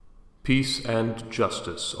Peace and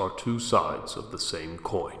justice are two sides of the same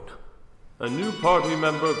coin. A new party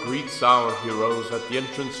member greets our heroes at the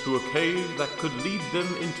entrance to a cave that could lead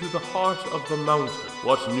them into the heart of the mountain.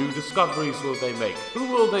 What new discoveries will they make? Who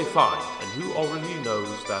will they find? And who already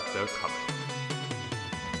knows that they're coming?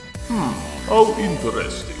 How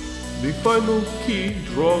interesting. The final key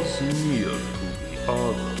draws near to the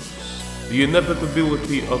others. The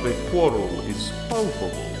inevitability of a quarrel is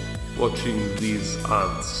palpable. Watching these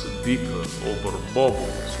ants bicker over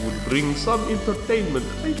bubbles would bring some entertainment,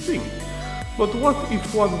 I think. But what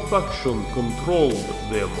if one faction controlled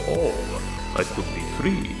them all? I could be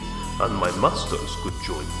free, and my masters could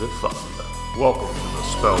join the fun. Welcome to the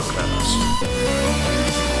Spellcast.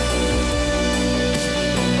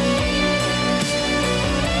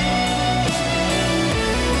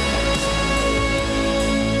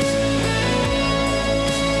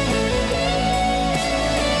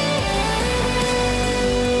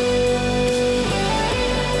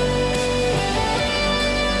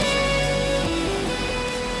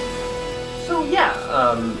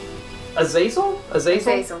 Azazel?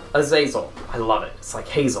 Azazel. I love it. It's like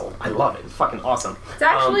Hazel. I love it. It's fucking awesome. It's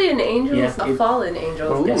actually an angel, a fallen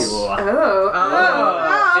angel. Hence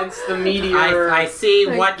the meteor. I see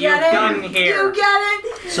what you've done here. You get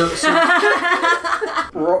it? So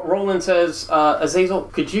Roland says, Azazel,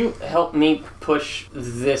 could you help me push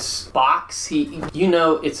this box? You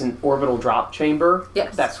know it's an orbital drop chamber.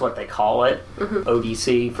 Yes. That's what they call it.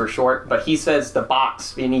 ODC for short. But he says the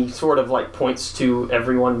box, and he sort of like points to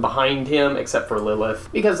everyone behind him except for Lilith,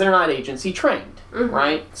 because they're not agency trained,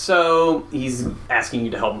 right? So he's asking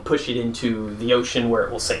you to help him push it into the ocean where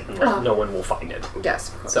it will sink and no one will find it.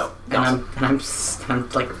 Yes. So And I'm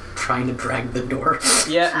like trying to drag the door.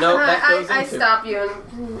 yeah, no, that goes I into stop you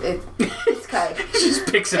and it's okay. She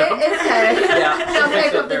just picks it up. It's okay. Yeah. I'll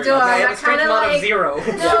pick up the door. I And have a strength mod of 0.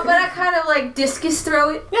 No, but I kind of like discus throw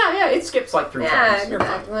it. Yeah, it skips like 3 Yeah, times. You're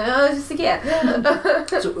fine. exactly. I was just like, yeah.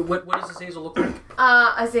 So what does Azazel look like?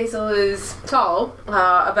 Azazel is tall,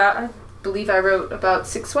 about, I believe I wrote about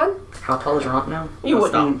 6'1". How tall is your aunt now? You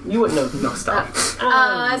wouldn't know. No, stop.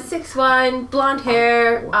 6'1", blonde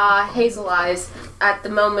hair, hazel eyes. At the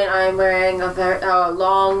moment, I'm wearing a very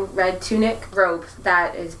long red tunic robe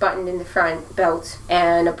that is buttoned in the front, belt,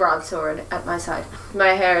 and a broadsword at my side. My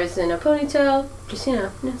hair is in a ponytail, just,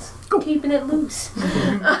 just keeping it loose.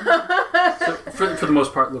 So for the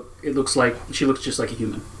most part, it looks like she looks just like a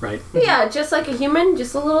human, right? Yeah, just like a human,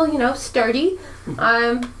 just a little, sturdy.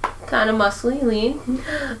 I'm kind of muscly, lean.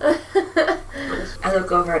 I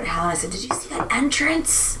look over at Hal and I said, "Did you see that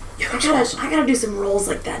entrance? Yeah, I gotta do some rolls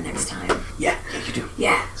like that next time." Yeah, you do.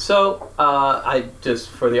 Yeah. So, I just,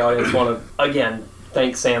 for the audience, want to, again,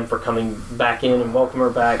 thank Sam for coming back in and welcome her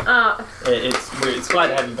back. It's glad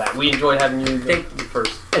to have you back. We enjoyed having you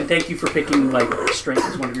first. And thank you for picking strength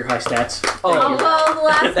as one of your high stats. Well, the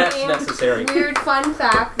last That's game, necessary. weird fun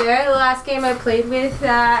fact there, the last game I played with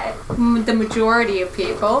the majority of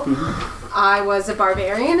people, I was a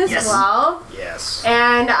barbarian as well. Yes.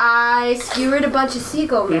 And I skewered a bunch of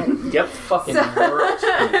seagull men. Yep. Fucking worked.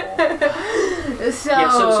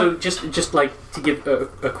 So just like to give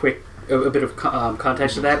a quick a bit of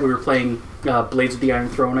context to that, we were playing Blades of the Iron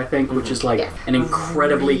Throne, I think, which is an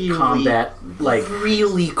incredibly combat,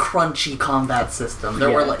 really crunchy combat system.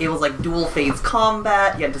 It was like dual phase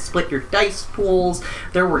combat. You had to split your dice pools.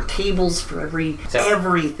 There were tables for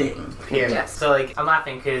everything. Yeah. Yes. So I'm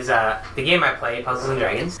laughing because the game I play, Puzzles and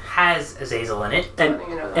Dragons, has Azazel in it.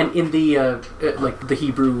 and in the the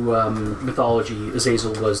Hebrew mythology,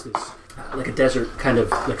 Azazel was this like a desert kind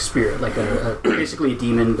of spirit, like basically a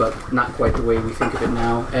demon, but not quite the way we think of it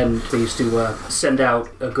now. And they used to send out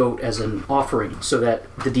a goat as an offering so that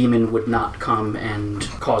the demon would not come and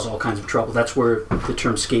cause all kinds of trouble. That's where the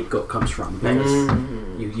term scapegoat comes from. That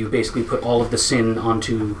is, you basically put all of the sin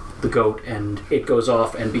onto the goat, and it goes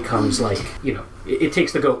off and becomes it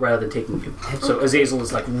takes the goat rather than taking you. So Azazel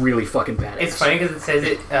is really fucking badass. It's funny because it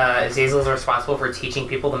says Azazel is responsible for teaching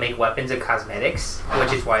people to make weapons and cosmetics,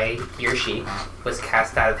 which is why he or she was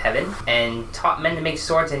cast out of heaven and taught men to make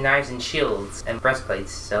swords and knives and shields and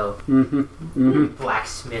breastplates. So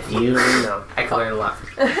blacksmith. I can learn a lot.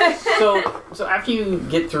 So after you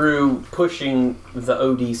get through pushing the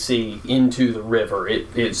ODC into the river, it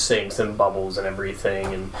it sinks and bubbles and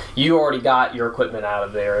everything, and you already got your equipment out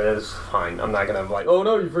of there. It's fine. I'm not gonna like, oh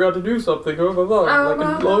no, you forgot to do something.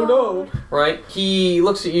 Oh no. Right? He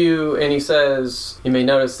looks at you and he says, you may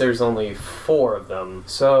notice there's only 4 of them.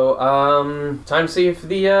 So, time to see if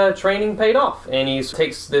the training paid off. And he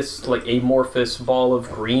takes this like amorphous ball of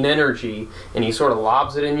green energy and he sort of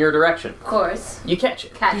lobs it in your direction. Of course. You catch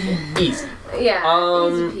it. Catch it. Easy. Yeah,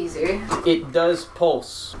 easy peasy. It does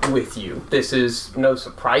pulse with you. This is no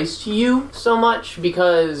surprise to you so much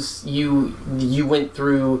because you went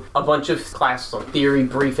through a bunch of classes on theory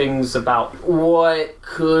briefings about what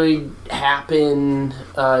could happen.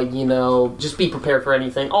 Just be prepared for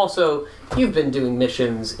anything. Also, you've been doing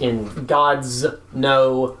missions in God's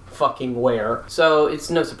no fucking where, so it's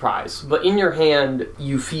no surprise. But in your hand,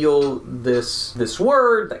 you feel this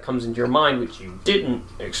word that comes into your mind, which you didn't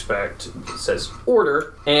expect. It says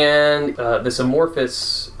order, and this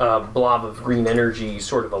amorphous blob of green energy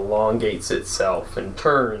sort of elongates itself and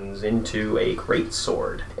turns into a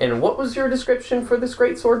greatsword. And what was your description for this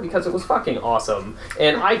greatsword? Because it was fucking awesome,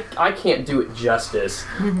 and I can't do it justice.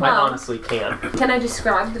 I honestly can't. Can I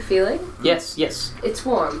describe the feeling? Yes. It's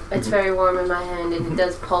warm. It's very warm in my hand, and it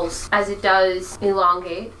does pulse. As it does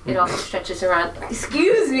elongate, it also stretches around.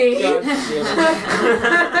 Excuse me! God damn it.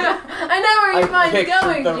 I know where your mind's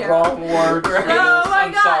going, the Joe. wrong word. Oh my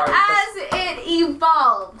I'm god, sorry. as it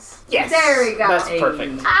evolves. Yes. There we go. That's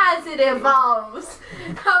perfect. As it evolves.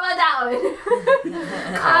 How about that one?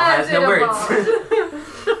 has no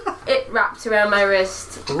words. It wraps around my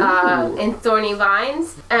wrist in thorny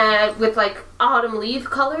vines, and with like autumn leaf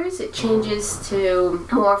colors, it changes to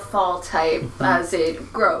more fall type as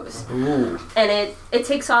it grows. Ooh. And it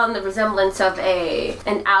takes on the resemblance of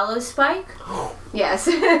an aloe spike. Yes.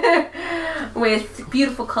 With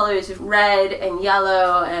beautiful colors of red and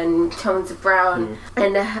yellow and tones of brown.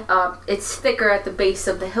 And it's thicker at the base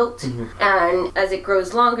of the hilt. And as it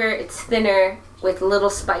grows longer, it's thinner with little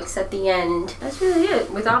spikes at the end. That's really it,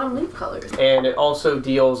 with autumn leaf colors. And it also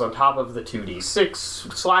deals, on top of the 2d6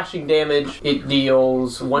 slashing damage, it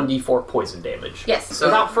deals 1d4 poison damage. Yes. So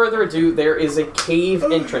without further ado, there is a cave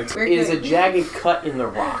entrance. We're It is a good. jagged cut in the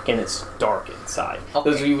rock, and it's dark inside.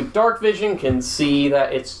 Those of you with dark vision can see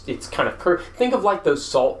that it's kind of curved. Think of like those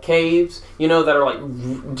salt caves, that are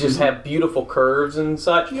like just have beautiful curves and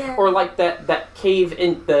such. Yeah. Or like that cave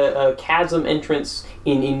in the chasm entrance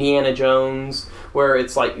in Indiana Jones, where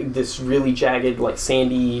it's like this really jagged, like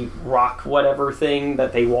sandy rock, whatever thing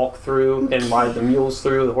that they walk through and ride the mules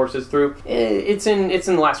through, the horses through. It's in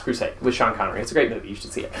The Last Crusade with Sean Connery. It's a great movie. You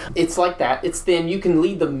should see it. It's like that. It's thin. You can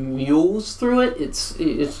lead the mules through it. It's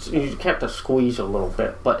you have to squeeze a little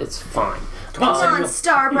bit, but it's fine. Come on,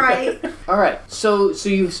 Starbright. All right. So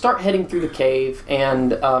you start heading through the cave,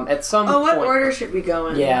 and at some Oh, what point, order should we go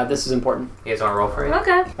in? yeah, this is important. You guys want to roll for it?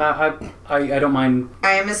 Okay. I don't mind.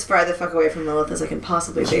 I am as far the fuck away from Lilith as I can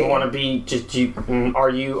possibly Do be. you want to be are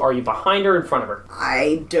you behind her or in front of her?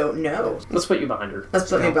 I don't know. Let's put you behind her. Let's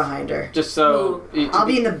put me behind her. Just so. I'll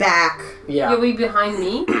be in the back. Yeah. You'll be behind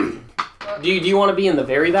me? Do you want to be in the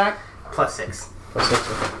very back? +6.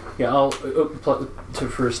 Yeah, I'll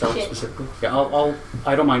for stealth Shit. specifically. Yeah,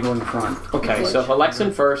 I don't mind going in front. Okay, so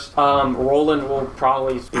Alexin first. Roland will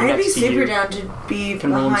probably be I'd be next to super you. down to be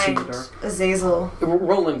Can Roland see behind the dark? Azazel.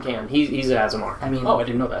 Roland can. He's an Azamar. I mean, Oh, I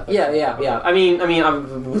didn't know that. Yeah. I mean, I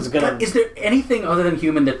was gonna. Is there anything other than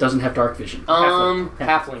human that doesn't have dark vision?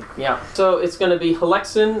 Halfling. Yeah. So it's gonna be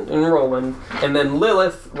Alexin and Roland, and then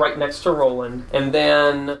Lilith right next to Roland, and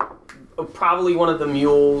then probably one of the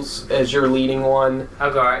mules as you're leading one.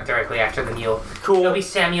 I'll go directly after the mule. Cool. It'll be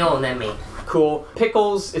Samuel and then me. Cool.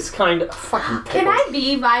 Pickles is kind of fucking Pickles. Can I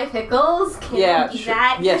be by Pickles? Can Yeah. I be Sure.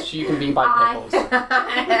 that? Yes, you can be by Pickles.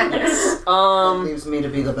 Yes. leaves me to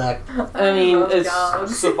be the back. I mean, love it's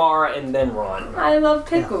dogs. Savara and then Ron. I love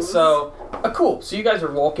Pickles. So, cool. So you guys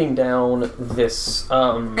are walking down this.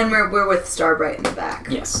 And we're with Starbright in the back.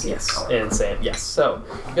 Yes, and Sam. Yes. So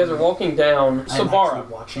you guys are walking down I'm Savara.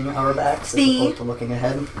 actually watching our backs as See? opposed to looking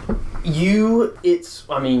ahead. You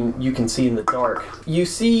can see in the dark. You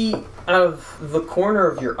see out of the corner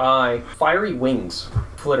of your eye, fiery wings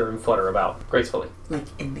flitter and flutter about gracefully Like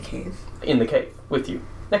in the cave. in the cave with you,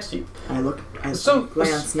 next to you. I So-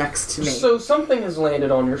 glance next to me. So something has landed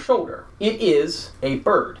on your shoulder. It is a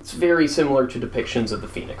bird. It's very similar to depictions of the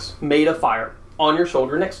phoenix, made of fire, on your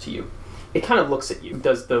shoulder next to you. it kind of looks at you,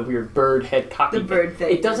 does the weird bird head cocky The bird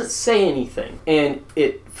thing. It doesn't say anything, and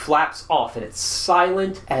it flaps off, and it's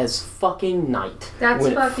silent as fucking night That's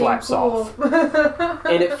when it fucking flaps cool. off.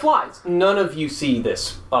 And it flies. None of you see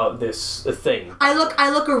this thing. I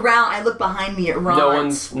look around. I look behind me at Ron.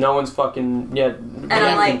 No one's fucking I'm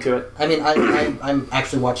reacting like- to it. I mean, I'm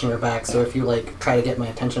actually watching her back, so if you like try to get my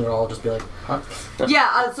attention at all, I'll just be like, huh?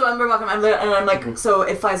 Yeah. So I'm walking. And I'm like, so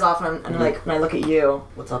it flies off, and I'm like, when I look at you,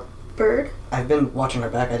 What's up? bird. I've been watching her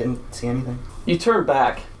back. I didn't see anything. You turn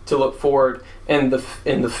back to look forward, and the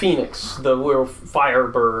phoenix, the little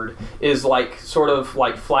firebird, is like sort of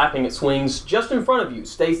like flapping its wings just in front of you,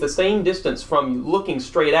 stays the same distance from you, looking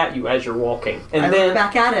straight at you as you're walking. And I then look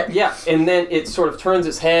back at it. yeah, and then it sort of turns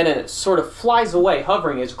its head and it sort of flies away,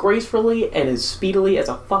 hovering as gracefully and as speedily as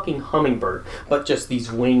a fucking hummingbird. But just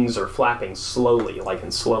these wings are flapping slowly, like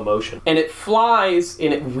in slow motion. And it flies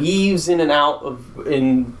and it weaves in and out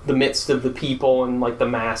in the midst of the people and like the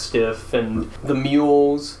mastiff and the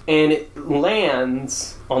mules. And it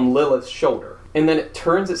lands on Lilith's shoulder. And then it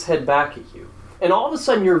turns its head back at you. And all of a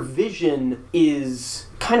sudden your vision is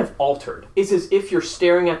kind of altered. It's as if you're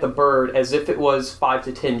staring at the bird as if it was 5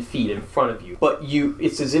 to 10 feet in front of you. But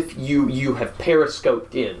it's as if you have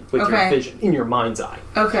periscoped in with your Okay. vision, in your mind's eye.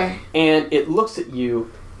 Okay. And it looks at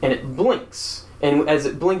you and it blinks. And as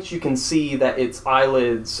it blinks, you can see that its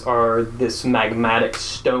eyelids are this magmatic,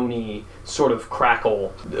 stony sort of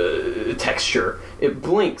crackle texture. It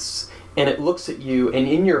blinks and it looks at you, and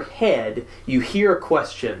in your head, you hear a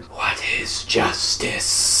question. What is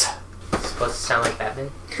justice? It's supposed to sound like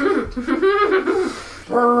Batman. Tell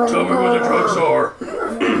me where the drugs are.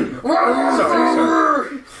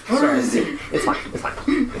 Sorry. It's fine.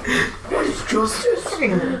 What is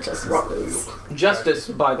justice? Justice,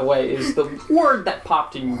 by the way, is the word that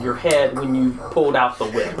popped in your head when you pulled out the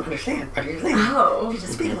whip. Understand? Oh. You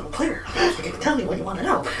just speak a little clearer. You can tell me what you want to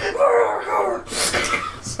know.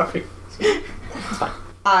 Sorry.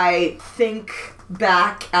 I think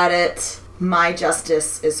back at it. My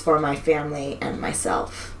justice is for my family and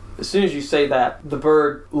myself. As soon as you say that, the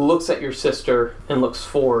bird looks at your sister and looks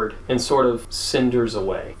forward and sort of cinders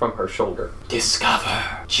away from her shoulder.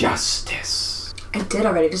 Discover justice. I did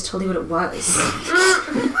already. I just told you what it was.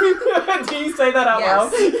 Do you say that out Yes.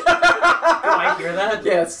 loud? Do I hear that?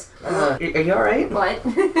 Yes. Are you alright? What?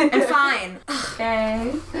 I'm fine.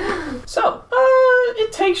 Okay. So,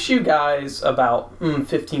 it takes you guys about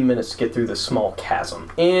 15 minutes to get through this small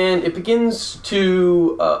chasm. And it begins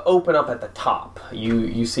to open up at the top.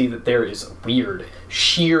 You see that there is a weird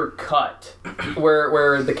sheer cut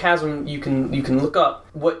where the chasm, you can look up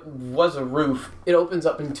what was a roof. It opens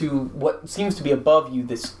up into what seems to be above you,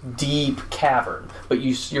 this deep cavern. But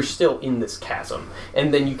you're still in this chasm.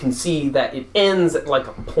 And then you can see that it ends at like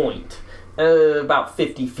a point about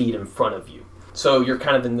 50 feet in front of you. So you're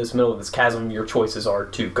kind of in this middle of this chasm. Your choices are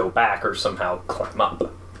to go back or somehow climb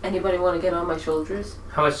up. Anybody want to get on my shoulders?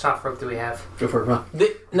 How much soft rope do we have? Go for a run.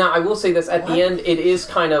 Now, I will say this. At the end, it is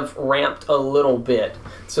kind of ramped a little bit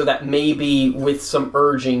so that maybe with some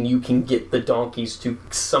urging you can get the donkeys to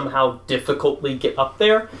somehow difficultly get up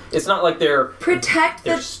there. It's not like they're... Protect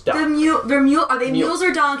They're the stuck. mule. Are they Mule. mules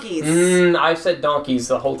or donkeys? I've said donkeys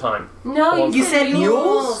the whole time. No, Well, You said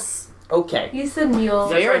mules. Okay. You said mule.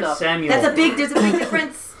 Fair enough. Samuel. There's a big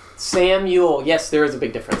difference. Samuel. Yes, there is a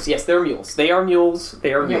big difference. Yes, they're mules. They are mules.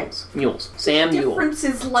 They are mules. Mules. Samuel. Difference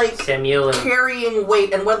is like Samuel and carrying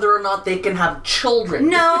weight and whether or not they can have children.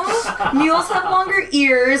 No, mules have longer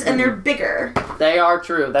ears and they're bigger They are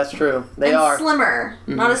true. That's true. They and are. slimmer,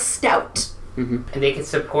 not as stout. and they can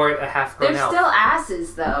support a half-grown They're elf. still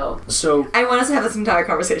asses, though. So I want us to have this entire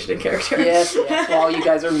conversation in character. Yes, yes. While you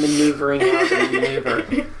guys are maneuvering out the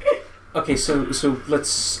maneuver. okay, so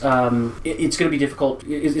let's. It's going to be difficult.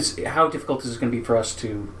 How difficult is it going to be for us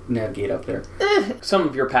to navigate up there? Some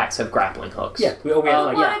of your packs have grappling hooks. Yeah, we have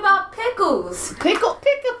like What about pickles? Pickles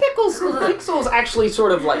actually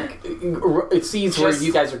sort of like it sees where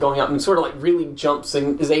you guys are going up and sort of like really jumps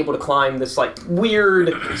and is able to climb this like weird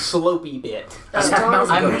slopey bit.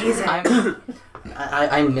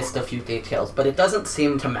 I missed a few details, but it doesn't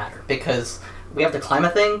seem to matter because we have to climb a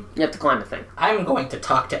thing. You have to climb the thing. I'm going to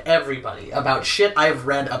talk to everybody about shit I've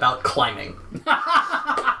read about climbing.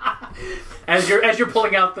 as you're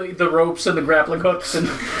pulling out the ropes and the grappling hooks and.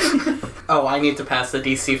 Oh, I need to pass the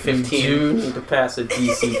DC 15. You need to pass a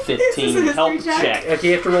DC 15 history help check. check. Okay,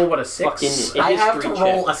 you have to roll what, a 6? Fucking I have to history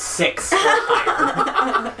roll check. a 6 or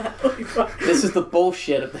higher. This is the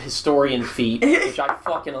bullshit of the historian feat, which I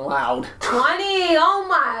fucking allowed. 20! Oh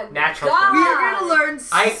my Natural god! We are going to learn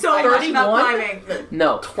so much about 31? climbing.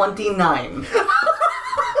 No. 29.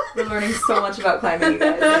 We're learning so much about climbing, you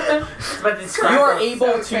guys. But this You are So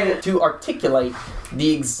able excited. to articulate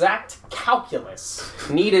the exact calculus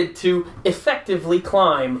needed to effectively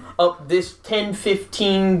climb up this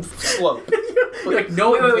 10-15 slope. Like,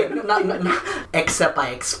 no, Wait. Not, except I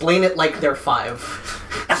explain it like they're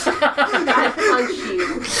 5. I'd punch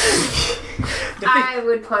you. I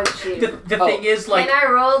would punch you. the thing is, like, Can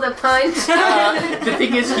I roll the punch? the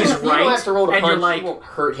thing is, he's You right, don't have to roll to and punch. you're like, You won't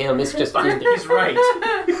hurt him. It's just he's right.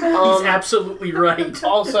 He's absolutely right.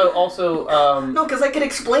 Also, No, because I could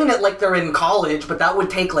explain it like they're in college, but that would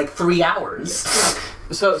take like 3 hours.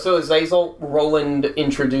 So Azazel, Roland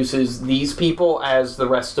introduces these people as the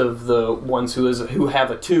rest of the ones who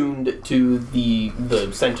have attuned to the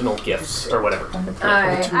Sentinel gifts or whatever.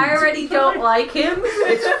 I already don't like him.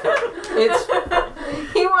 It's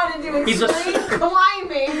He wanted to He's a- explain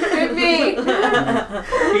climbing to me.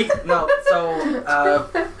 No, so I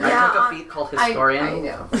took a feat called Historian. I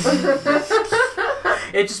know.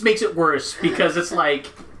 It just makes it worse because it's like,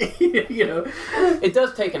 you know, it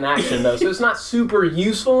does take an action though, so it's not super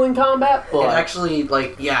useful in combat. It But actually,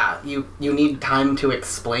 like, yeah, you need time to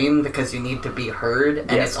explain because you need to be heard,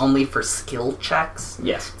 and Yes. it's only for skill checks.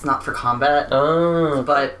 yes. It's not for combat. Oh.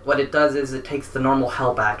 But what it does is it takes the normal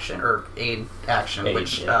help action, or aid action, Aid,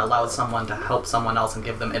 which yeah. allows someone to help someone else and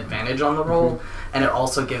give them advantage on the roll, and it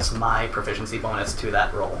also gives my proficiency bonus to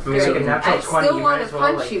that roll. I mean, like a I natural 20, still you want might to as well,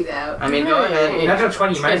 punch like... you though. I mean, go ahead. Natural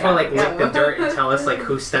 20, you might as well, like, lick the Yeah. dirt and tell us, like,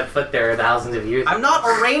 who stepped foot there thousands of years ago. I'm not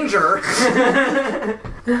a ranger!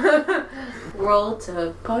 Roll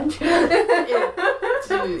to punch.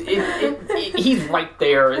 He's right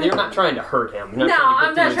there. You're not trying to hurt him. You're No, not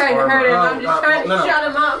I'm trying not to trying to hurt him. Oh, I'm just trying to no. shut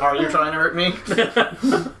him up. Are you trying to hurt me?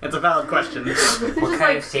 It's a valid question. What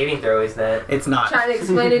kind of saving throw is that? It's not. Trying to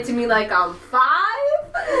explain it to me like I'm 5.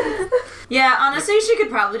 Yeah, honestly, she could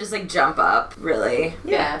probably just like jump up. Really.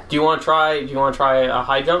 Yeah. Do you want to try a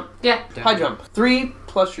high jump? Yeah. High jump. 3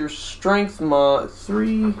 plus your strength mod.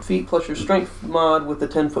 3 feet plus your strength mod with the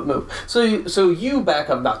 10-foot move. So you back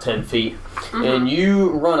up about 10 feet, and you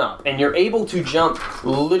run up, and you're able to jump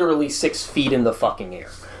literally 6 feet in the fucking air.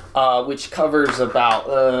 Which covers about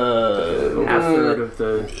half third of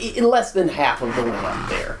the, less than half of the way up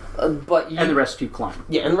there. But you, and the rest you climb.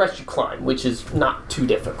 yeah, and the rest you climb, which is not too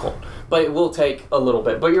difficult. But it will take a little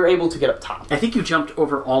bit. But you're able to get up top. I think you jumped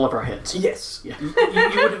over all of our heads. Yes. Yeah, you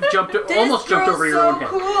would have jumped, almost jumped over your own head.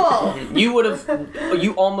 Cool. You would have.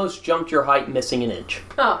 You almost jumped your height, missing an inch.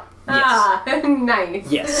 Oh. Yes. Ah,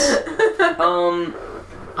 nice. Yes.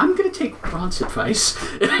 I'm gonna take Ron's advice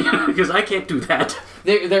because I can't do that.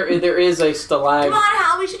 There is a Come on, stalag.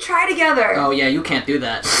 Hal, we should try together. Oh yeah, you can't do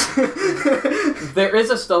that. There is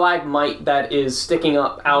a stalagmite that is sticking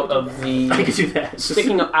up out of the. I can do that.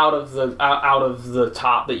 Sticking up out of the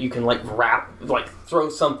top that you can like throw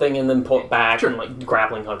something and then pull it back and like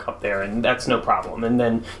grappling hook up there, and that's no problem. And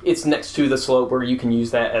then it's next to the slope where you can use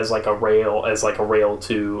that as like a rail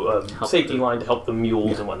to safety line to help the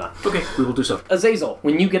mules and whatnot. Okay, we will do so. Azazel,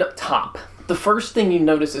 when you get up top, the first thing you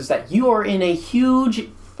notice is that you are in a huge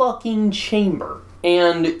fucking chamber.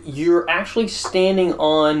 And you're actually standing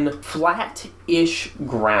on flat-ish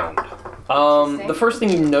ground. The first thing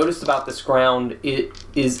you notice about this ground it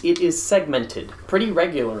is segmented pretty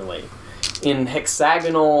regularly in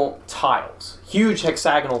hexagonal tiles. Huge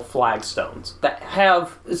hexagonal flagstones that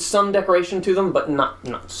have some decoration to them, but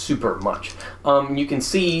not super much. You can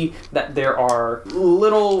see that there are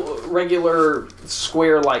little regular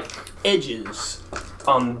square-like edges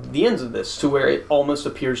on the ends of this to where it almost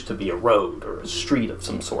appears to be a road or a street of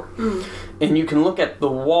some sort. And you can look at the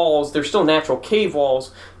walls, they're still natural cave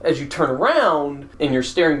walls. As you turn around and you're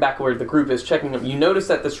staring back where the group is checking them, you notice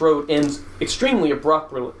that this road ends extremely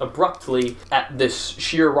abruptly at this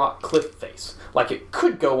sheer rock cliff face. Like it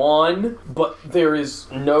could go on, but there is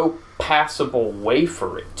no passable way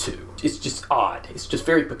for it to. It's just odd. It's just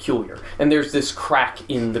very peculiar. And there's this crack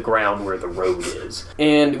in the ground where the road is.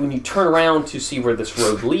 And when you turn around to see where this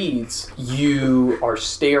road leads, you are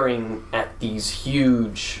staring at these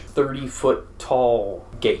huge 30-foot tall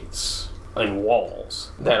gates and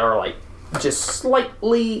walls that are like just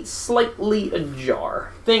slightly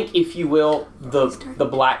ajar. Think, if you will, the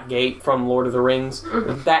Black Gate from Lord of the Rings.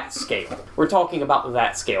 That scale. We're talking about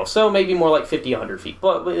that scale. So maybe more like 50, 100 feet.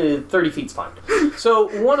 But 30 feet's fine. So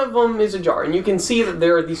one of them is ajar. And you can see that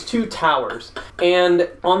there are these two towers. And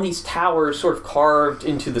on these towers, sort of carved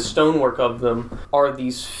into the stonework of them, are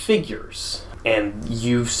these figures. And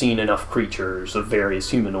you've seen enough creatures of various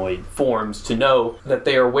humanoid forms to know that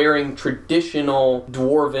they are wearing traditional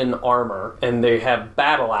dwarven armor, and they have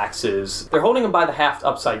battle axes. They're holding them by the haft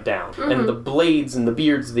upside down, and the blades and the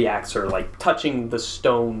beards of the axe are like touching the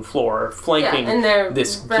stone floor, flanking and they're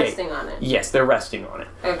this resting gate. on it. Yes, they're resting on it.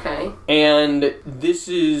 Okay. And this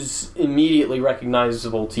is immediately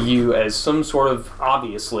recognizable to you as some sort of,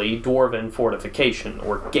 obviously, dwarven fortification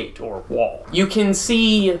or gate or wall. You can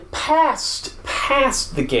see past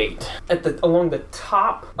the gate along the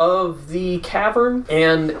top of the cavern,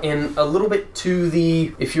 and a little bit to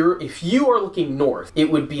the, if you are looking north,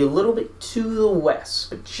 it would be a little bit to the west,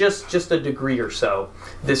 but just a degree or so,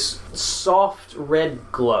 this soft red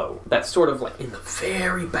glow that's sort of like in the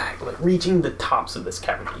very back, like reaching the tops of this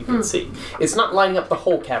cavern that you can see. It's not lighting up the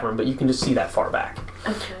whole cavern, but you can just see that far back.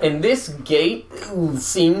 Okay. And this gate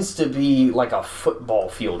seems to be like a football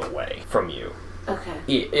field away from you. Okay.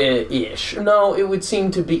 Ish. No, it would seem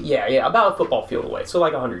to be, yeah, about a football field away. So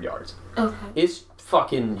like 100 yards. Okay. It's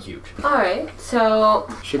fucking huge. Alright, so...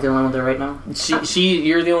 She's the only one there right now?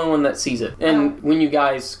 You're the only one that sees it. And when you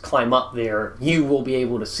guys climb up there, you will be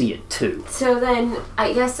able to see it too. So then,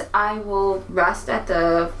 I guess I will rest at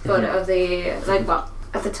the foot of the,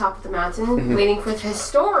 at the top of the mountain, waiting for the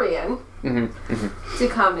historian to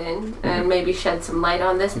come in and maybe shed some light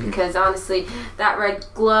on this, because honestly, that red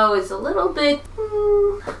glow is a little bit,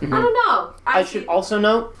 I don't know. I should also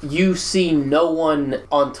note, you see no one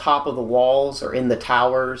on top of the walls or in the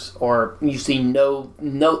towers, or you see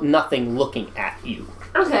nothing looking at you.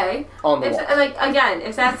 Okay. On the wall. Like, again,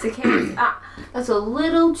 if that's the case, that's a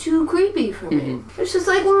little too creepy for me. It's just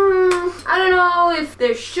like, I don't know if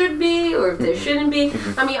there should be or if there shouldn't be.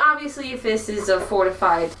 I mean, obviously, if this is a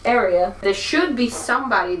fortified area, there should be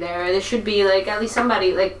somebody there. There should be, like, at least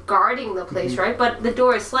somebody, like, guarding the place, right? But the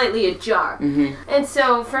door is slightly ajar. And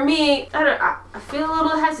so, for me, I feel a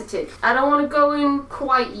little hesitant. I don't want to go in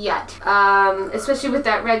quite yet. Especially with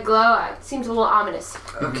that red glow. It seems a little ominous.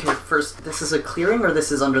 Okay, first, this is a clearing or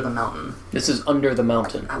this is under the mountain? This is under the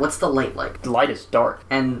mountain. What's the light like? The light is dark.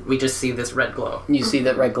 And we just see this red glow. You see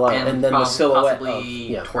that red glow, and then the silhouette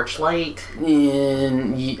possibly of, torchlight. I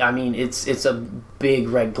mean, it's a big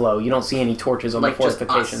red glow. You don't see any torches on Like the just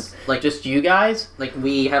fortifications. us. Like just you guys. Like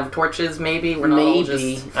we have torches, maybe. We're not all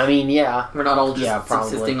just. I mean, yeah. We're not all just Yeah, probably.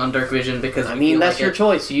 subsisting on dark vision because. I we mean, feel that's like your it.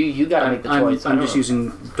 choice. You gotta make the choice. I'm just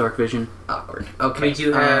using dark vision. Awkward. Okay. We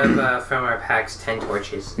do have from our packs 10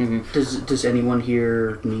 torches. Does anyone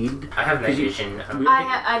here need? I have night vision.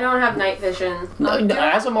 I don't have night vision. No, Do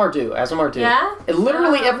I? Azamar do. Yeah?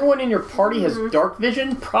 Literally everyone in your party has dark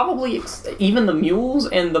vision, probably even the mules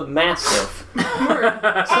and the mastiff.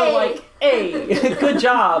 So like, hey, good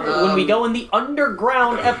job. When we go in the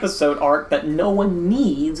underground episode arc that no one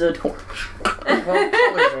needs a torch.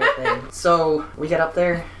 So we get up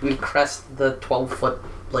there, we crest the 12-foot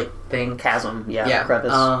thing. Chasm, Yeah.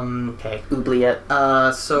 crevice. Okay.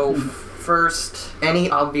 Oubliette. So first, any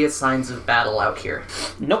obvious signs of battle out here?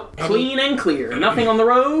 Nope. Clean and clear. Nothing on the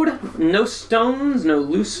road. No stones. No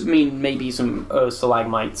loose. I mean, maybe some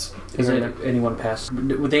stalagmites. Has anyone passed?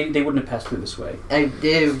 They wouldn't have passed through this way. I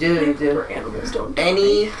do. Animals don't.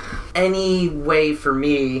 Any way for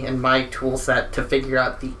me and my tool set to figure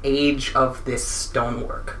out the age of this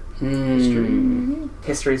stonework?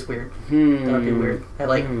 History is weird. That would be weird. I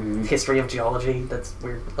like history of geology. That's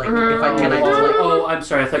weird. Like if I can, I just like. Oh, I'm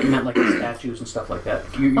sorry. I thought you meant like statues and stuff like that.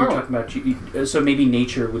 You're talking about so maybe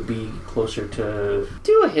nature would be closer to.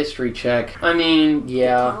 Do a history check. I mean,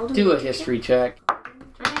 yeah. Do a history check.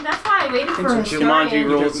 I mean, that's why I waited for a Jumanji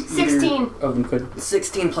rules. 16. Of them could.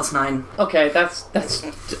 16 plus 9. Okay, that's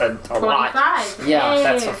a lot. 25. Yeah, Yay.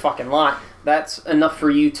 that's a fucking lot. That's enough for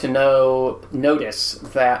you to notice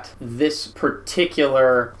that this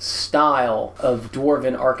particular style of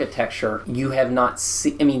dwarven architecture you have not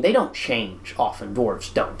seen. I mean, they don't change often.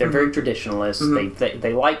 Dwarves don't. They're very traditionalist.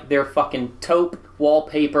 They like their fucking taupe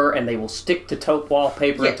wallpaper, and they will stick to taupe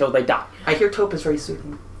wallpaper until they die. I hear taupe is very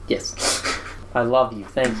soothing. Yes. I love you.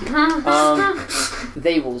 Thank you.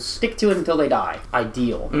 They will stick to it until they die.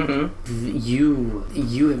 Ideal.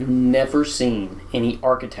 You have never seen any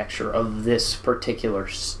architecture of this particular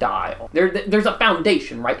style. There's a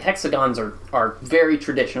foundation, right? Hexagons are very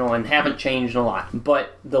traditional and haven't changed a lot.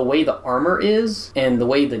 But the way the armor is, and the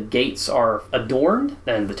way the gates are adorned,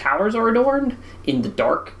 and the towers are adorned, in the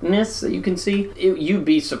darkness that you can see, you'd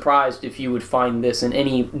be surprised if you would find this in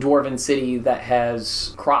any dwarven city that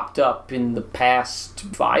has cropped up in the past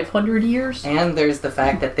 500 years. And there's is the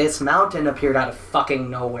fact that this mountain appeared out of fucking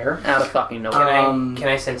nowhere. Out of fucking nowhere. Can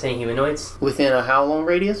I sense any humanoids? Within a how long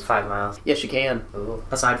radius? 5 miles. Yes, you can. Ooh.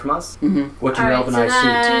 Aside from us. What do All right, Elven so eyes see?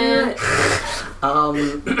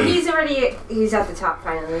 then he's at the top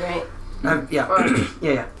finally, right?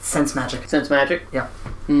 Yeah. Sense magic. Sense magic? Yeah.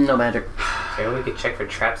 No magic. Okay, we could check for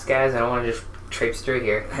traps, guys. I don't want to just traipse through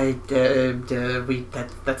here. Hey,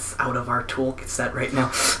 that's out of our tool set right now.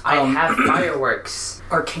 I have fireworks.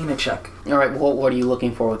 Arcana check. Alright, what are you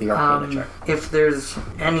looking for with the Arcana check? If there's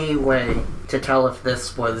any way to tell if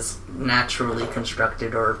this was naturally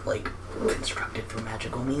constructed or, like, constructed through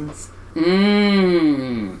magical means.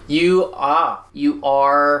 You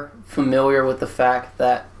are familiar with the fact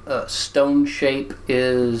that stone shape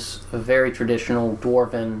is a very traditional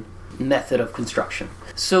dwarven method of construction.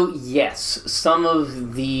 So yes, some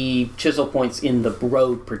of the chisel points in the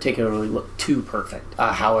road particularly look too perfect.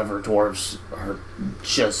 However, dwarves are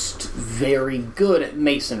just very good at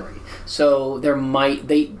masonry. So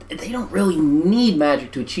they don't really need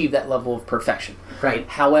magic to achieve that level of perfection. Right.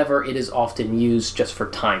 However, it is often used just for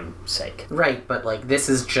time's sake. Right, but, like, this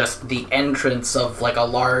is just the entrance of, like, a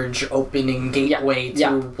large opening gateway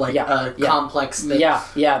to a complex that...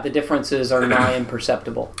 Yeah, the differences are nigh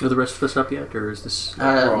imperceptible. Are the rest of us up yet, or is this...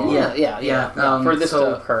 Yeah. For this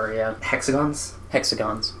to occur, yeah. Hexagons?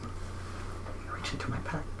 Hexagons. Reach into my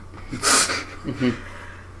pack. Mm-hmm.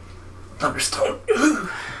 Thunderstone.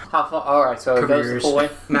 How far? Alright, so it goes the full way?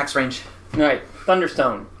 Max range. Alright,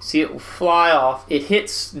 Thunderstone. See it fly off. It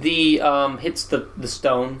hits the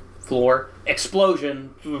stone floor.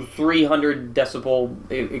 Explosion, 300 decibel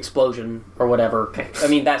explosion or whatever. I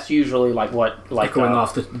mean, that's usually like going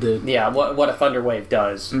off the yeah, what a thunder wave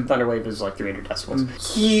does. Thunder wave is like 300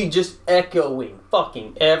 decibels. He just echoing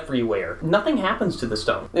fucking everywhere. Nothing happens to the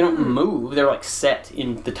stone. They don't move. They're like set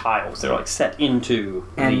in the tiles. They're like set into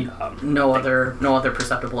and no other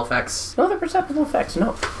perceptible effects. No other perceptible effects.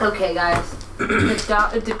 No. Okay, guys.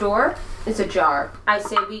 The door is ajar. I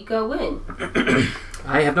say we go in.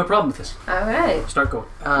 I have no problem with this. All right. Start going.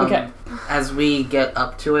 Okay. As we get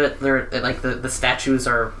up to it, they're like the statues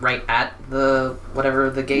are right at the whatever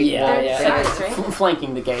the gate. Yeah. Sides, right?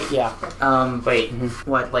 Flanking the gate. Yeah. Wait,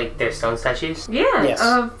 What? like they're stone statues? Yeah. Yes.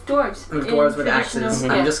 Dwarves. Dwarves with In axes.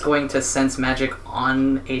 traditional- I'm yeah. just going to sense magic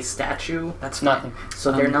on a statue. That's Nothing.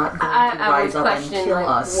 So they're not going to I rise would up and question, kill like,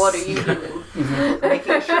 us. what are you doing?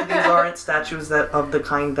 Making sure these aren't statues that of the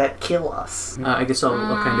kind that kill us. I guess I'll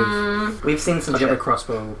kind of... We've seen some I'll get shit. my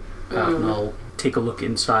crossbow out and I'll take a look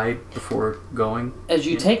inside before going. As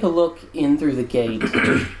you take a look in through the gate,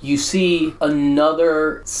 you see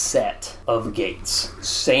another set of gates.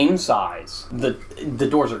 Same size. The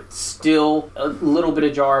doors are still a little bit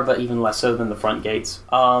ajar, but even less so than the front gates.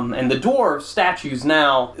 And the dwarf statues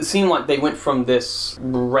now seem like they went from this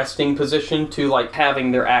resting position to like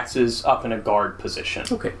having their axes up in a guard position.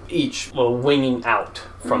 Okay. Each winging out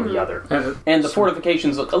from the other. And the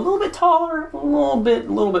fortifications look a little bit taller, a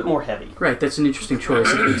little bit more heavy. Right, that's an interesting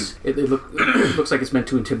choice. It looks like it's meant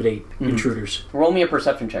to intimidate intruders. Roll me a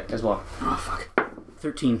perception check as well. Oh, fuck.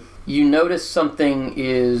 13. You notice something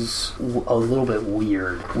is a little bit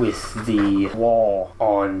weird with the wall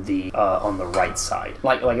on the right side.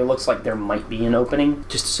 Like it looks like there might be an opening.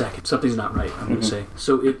 Just a second. Something's not right, I'm going to say.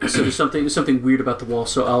 So there's something weird about the wall,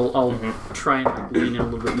 so I'll try and lean in a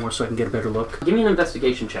little bit more so I can get a better look. Give me an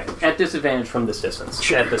investigation check at disadvantage from this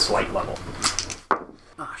distance, at this light level.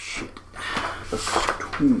 Ah, shit.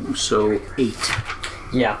 +2, so 8.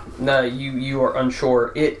 Yeah, no, you are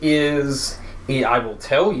unsure. I will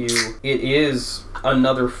tell you, it is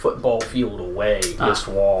another football field away, this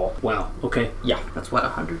wall. Wow, okay. Yeah. That's what,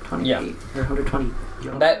 120 Yeah. feet? Or 120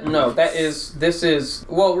 this is,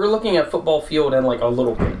 well, we're looking at football field and like a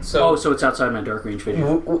little bit. So So it's outside my dark range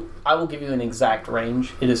vision. I will give you an exact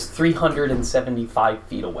range. It is 375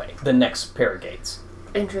 feet away, the next pair of gates.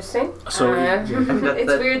 Interesting. So, It's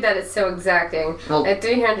weird that it's so exacting. Well- At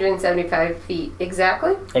 375 feet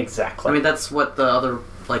exactly? Exactly. I mean, that's what the other,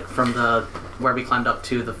 like, from the where we climbed up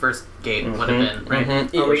to the first gate would have been,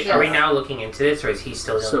 right? Are we now looking into this, or is he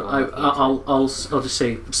still the So only one I'll just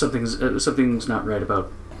say something's not right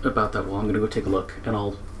about that wall. I'm gonna go take a look, and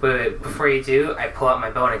I'll. Wait, before you do, I pull out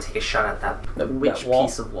my bow and I take a shot at that. Which wall?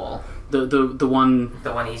 piece of wall? The one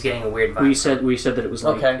The one he's getting a weird where you vibe. said that it was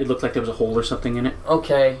like Okay. it looked like there was a hole or something in it.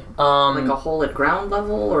 Okay. Like a hole at ground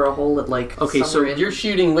level or a hole at like. Okay, so somewhere in- You're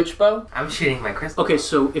shooting which bow? I'm shooting my crystal. Okay,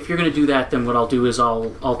 so if you're gonna do that, then what I'll do is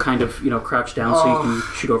I'll kind of crouch down so you can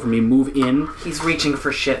shoot over me, move in. He's reaching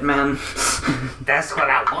for shit, man. That's what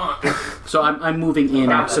I want. So I'm moving in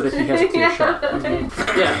so that he has a clear shot.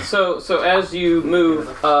 Yeah. So as you move,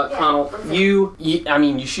 Connell, you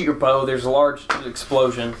shoot your bow. There's a large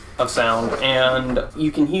explosion of sound, and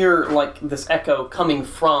you can hear like this echo coming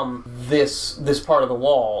from this part of the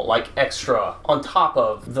wall, like extra on top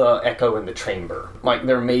of the echo in the chamber. Like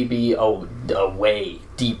there may be a way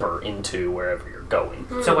deeper into wherever you're going.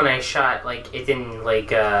 So when I shot, like it didn't it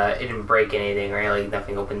didn't break anything, right? Like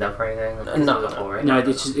nothing opened up or anything. Like, No, it was a hole, right? No,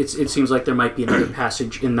 it seems like there might be another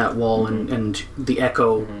passage in that wall, and the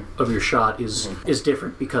echo of your shot is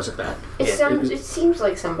different because of that. It seems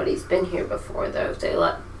like somebody's been here before, though. They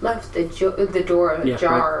left the door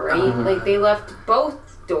ajar, right? Like they left both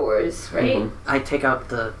doors, right? I take out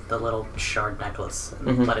the little shard necklace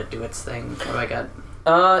and let it do its thing. What do I got?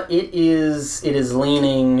 It is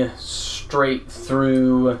leaning straight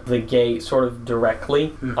through the gate, sort of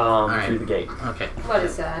directly Alright. through the gate. Okay. What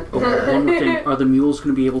is that? Oh, one more thing: are the mules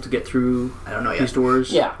going to be able to get through I don't know these yet.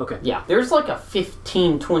 doors? Yeah. Okay. Yeah. There's like a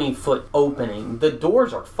 15-20 foot opening. The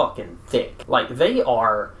doors are fucking thick. Like they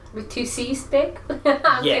are. With 2 C's thick?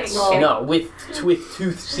 I'm Yes. kidding. No. With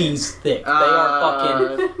 2 C's thick. They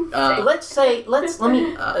are fucking.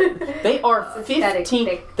 They are Aesthetic 15.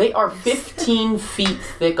 thick. They are 15 feet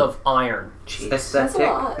thick of iron. That's that That's a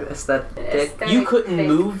lot. thick. That's that thick. Aesthetic You couldn't thick.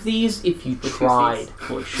 move these if you tried.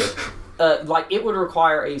 Holy shit. Like it would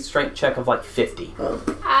require a strength check of like 50.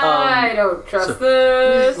 I don't trust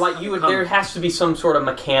this. Like you would, there has to be some sort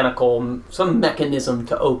of some mechanism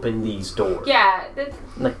to open these doors. Yeah.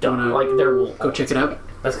 Like, Wanna like there will Go check it out.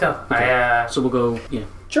 Let's go. So we'll go. Yeah.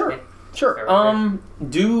 Sure. Sorry,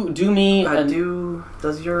 Do me.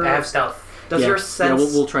 Does your I have stealth. does Yeah. your Yeah,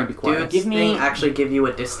 sense we'll try and be quiet. dude Give me- thing actually give you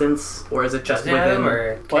a distance, or is it just Does it have within? them,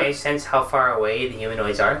 or can What? I sense how far away the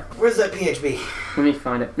humanoids are? Where's that PHB? Let me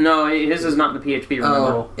find it. No, his is not in the PHB. Remember?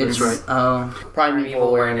 Oh, it's right. Oh, Primeval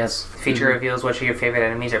awareness. Feature reveals which of your favorite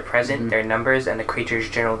enemies are present, their numbers, and the creature's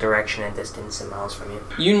general direction and distance in miles from you.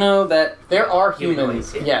 You know that there are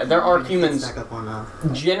humans. Humanoids, Yeah, there are humans Stack up on,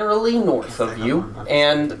 generally north of you,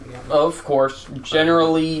 and of course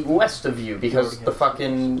generally west of you because the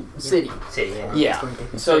fucking city. City, yeah. Yeah.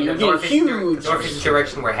 So you're getting north huge. is the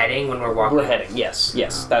direction we're heading when we're walking. We're heading. Yes,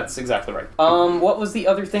 that's exactly right. What was the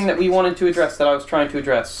other thing that we wanted to address that I was trying to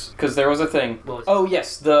address? Because there was a thing. What was Oh yes,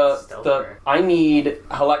 Stealth the or- I need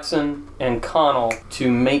Halexin and Connell to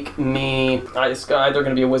make me. It's either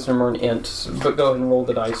going to be a wisdom or an int, but go ahead and roll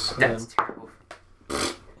the dice. That's terrible.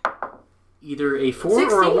 Either a 4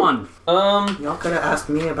 or a 16. 1. Y'all could have asked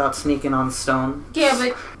me about sneaking on stone. Yeah,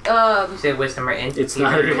 but You said wisdom or int? It's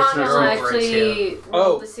not- it's not Connell roll actually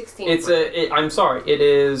rolled a 16. I'm sorry. It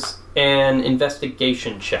is an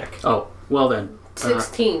investigation check. Oh, well then.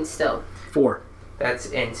 16 still. 4. That's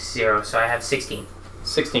int 0, so I have 16.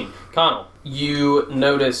 16. Connell, you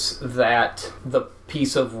notice that the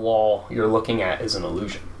piece of wall you're looking at is an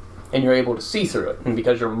illusion. And you're able to see through it. And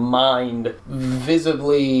because your mind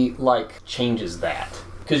visibly, changes that.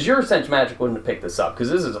 Because your sense magic wouldn't have picked this up, because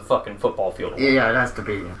this is a fucking football field. Yeah, it has to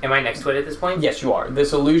be. Am I next to it at this point? Yes, you are.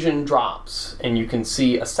 This illusion drops, and you can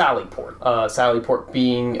see a sally port. Sally port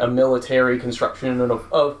being a military construction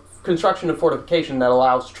of fortification that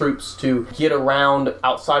allows troops to get around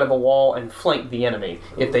outside of a wall and flank the enemy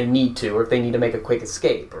if they need to, or if they need to make a quick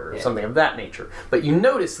escape, or something of that nature. But you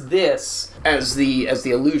notice this as the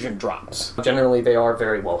illusion drops. Generally, they are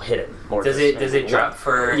very well hidden. Does it drop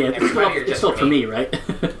for Yeah, everybody or it's just not for me, right?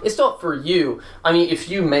 It's not for you. I mean, if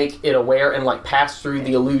you make it aware and pass through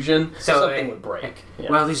the illusion, So, something would break.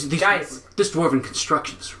 Yeah. Wow, these Guys. this dwarven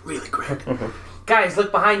construction is really great. Guys,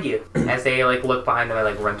 look behind you. As they look behind them,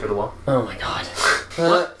 I run through the wall. Oh my god.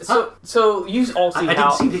 So you all see I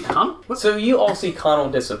how. didn't see the What? So you all see Connell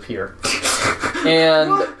disappear, and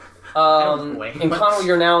Wait. and Connell,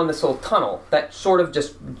 you're now in this little tunnel that sort of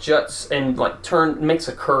just juts and makes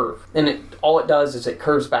a curve, and all it does is it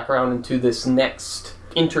curves back around into this next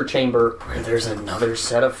interchamber where there's another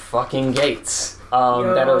set of fucking gates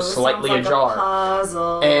that are slightly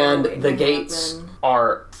ajar. And the gates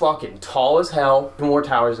are fucking tall as hell, more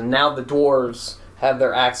towers, and now the dwarves have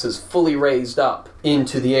their axes fully raised up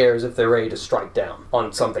into the air as if they're ready to strike down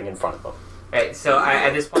on something in front of them. Right, so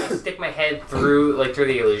at this point, I stick my head through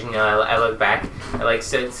the illusion. I look back.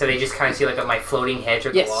 So they just kind of see my floating head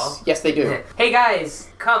through the wall. Yes, they do. Hey guys,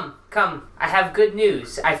 come! I have good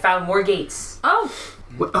news. I found more gates. Oh,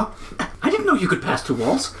 Oh, I didn't know you could pass through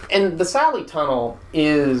walls. And the Sally tunnel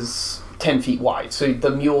is 10 feet wide, so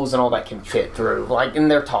the mules and all that can fit through. Like, and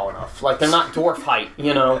they're tall enough. Like, they're not dwarf height,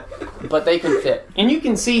 you know, but they can fit. And you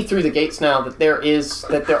can see through the gates now that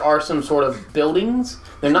there are some sort of buildings.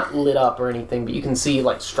 They're not lit up or anything, but you can see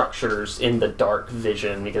like structures in the dark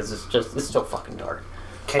vision because it's so fucking dark.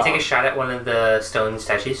 Can I take a shot at one of the stone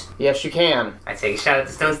statues? Yes, you can. I take a shot at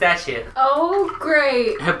the stone statue. Oh,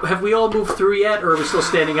 great. Have we all moved through yet, or are we still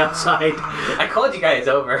standing outside? I called you guys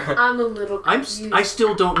over. I'm a little confused. I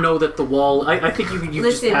still don't know that the wall. I think you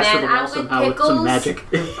just Listen, passed through man, the wall I'm with somehow with some Pickles. magic.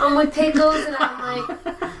 I'm with Pickles, and I'm like...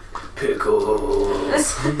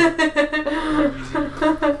 Pickles.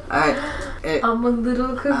 I'm a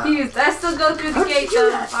little confused. I still go through the gate,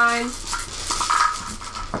 though. I'm fine.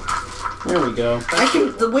 There we go.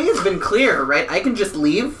 The way has been clear, right? I can just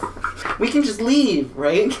leave. We can just leave,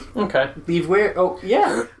 right? Okay. Leave where? Oh,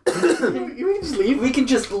 yeah. We can just leave. We can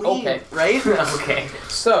just leave, Okay. right? Okay.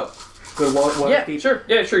 So, Go to water yeah, Keep. sure.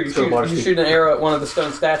 Yeah, sure. You Go to Water shoot, you Keep. shoot an arrow at one of the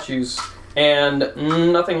stone statues, and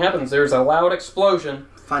nothing happens. There's a loud explosion,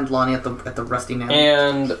 Find Lonnie at the rusty nail.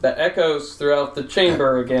 and that echoes throughout the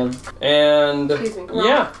chamber again. And Excuse me.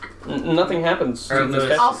 yeah, nothing happens. Or to the those-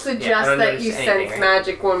 statue. I'll Yeah, I suggest don't that notice you anything, sense right?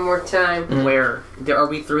 magic one more time. Where? Are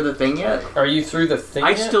we through the thing yet? Are you through the thing?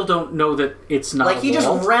 I yet? still don't know that it's not. Like, a he just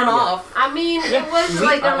wall. ran off. I mean, it was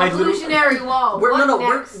like I an literally- illusionary wall. We're What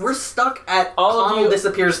next? we're stuck at All of Connell you-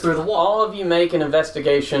 disappears through the wall. All of you make an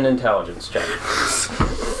investigation intelligence check.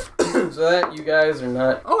 So that you guys are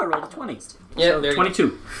not. Oh, I rolled a 20. Yeah, there you go.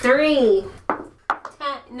 22. 3. 10.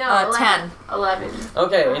 No, 11. 10. 11.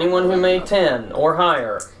 Okay, anyone who made 10 or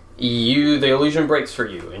higher, the illusion breaks for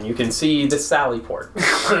you, and you can see the Sally port.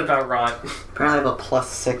 What about Ron? Apparently I have a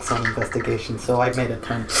 +6 on investigation, so I made a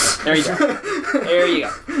 10. There you go. There you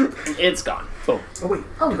go. It's gone. Boom. Oh, wait.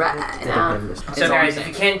 Alright. So guys, if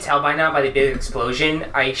you can't tell by now by the big explosion,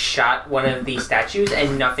 I shot one of the statues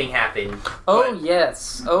and nothing happened. Oh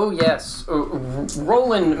yes, oh yes.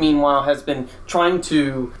 Roland, meanwhile, has been trying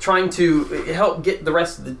to help get the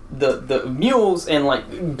rest of the mules and like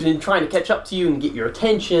been trying to catch up to you and get your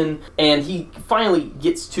attention. And he finally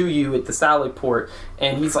gets to you at the Sally port,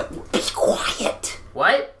 and he's like, "Be quiet."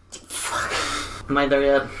 What? Am I there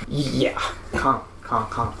yet? Yeah.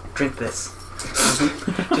 Calm. Drink this.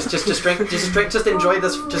 just enjoy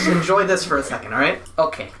this. Just enjoy this for a second, all right?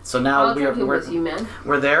 Okay. So now I'll drink it with you, man.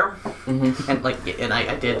 we're there, and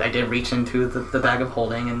I did reach into the bag of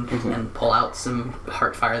holding and pull out some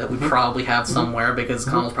Heartfire that we probably have somewhere because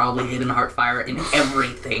Connell's probably hidden Heartfire in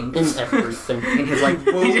everything. In everything. In his like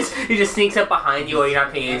He just sneaks up behind you while you're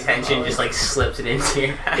not paying attention, just like slips it into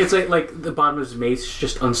your hand. It's like the bottom of his mace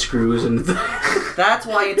just unscrews and. that's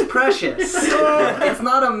why it's precious. It's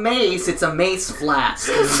not a mace; it's a mace flask.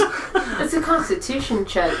 It's a constitution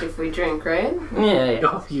check if we drink, right? Yeah.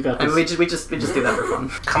 Oh, you got I this. mean, we just do that for fun.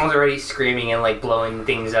 Connell's already screaming and like blowing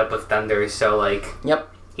things up with thunder, so like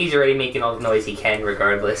Yep. he's already making all the noise he can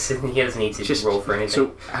regardless. He doesn't need to Just roll for anything.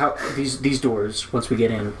 So, how these doors? Once we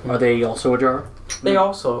get in, are they also ajar? They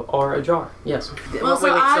also are ajar. Yes. Well,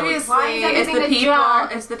 so obviously, Why is everything ajar?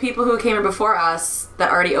 it's the people who came in before us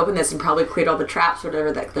that already opened this and probably cleared all the traps or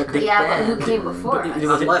whatever that they're cooked Yeah, but in. who came before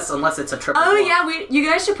us? Unless it's a triple. Oh block. yeah, you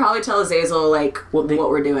guys should probably tell Azazel like Well, what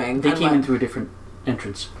we're doing. They and came what- in through a different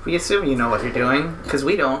entrance. We assume you know what you're doing because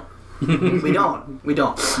we don't. We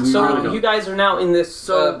don't. So you guys are now in this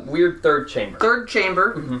weird third chamber. Third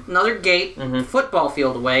chamber, another gate, football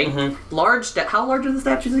field away. Large. How large are the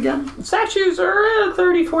statues again? Statues are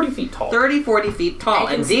 30, 40 feet tall. 30, 40 feet tall,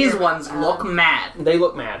 I can and see these your- ones look mad. They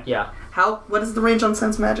look mad, yeah. What is the range on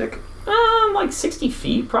sense magic? Like 60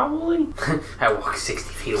 feet, probably. I walk 60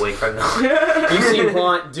 feet away from them. You see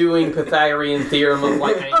Blunt doing Pythagorean theorem of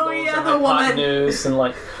like angles yeah, and the woman. hypotenuse and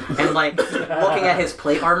like And like looking at his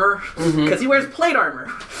plate armor because he wears plate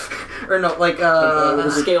armor, or no, like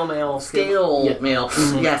the scale mail. scale mail.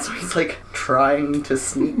 Yeah, so he's like trying to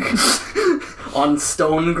sneak on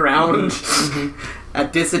stone ground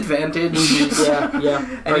at disadvantage.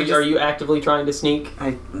 Yeah. And Are you actively trying to sneak?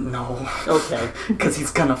 I no, Okay. because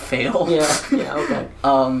he's gonna fail. Yeah, okay.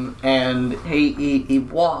 And he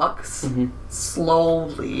walks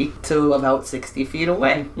slowly to about 60 feet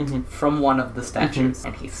away from one of the statues,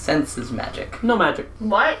 and he senses magic. No magic.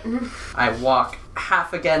 What? I walk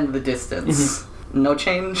half again the distance. No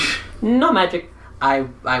change. No magic. I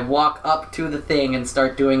walk up to the thing and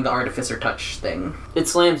start doing the artificer touch thing. It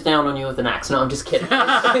slams down on you with an axe. No, I'm just kidding.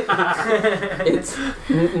 It's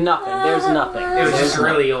nothing. There's nothing. It was just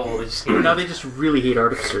really old. It just Now they just really hate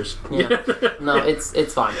artificers. Yeah. No, it's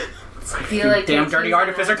fine. I feel like Damn it's dirty using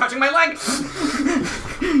artificer touching my leg!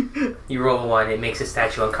 You roll 1, it makes the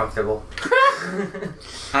statue uncomfortable.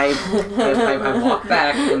 I walk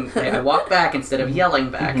back and I walk back instead of yelling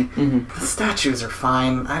back. The statues are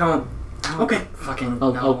fine. I don't Okay. fucking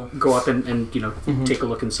I'll know. go up and take a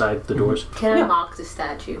look inside the doors. Can I mock the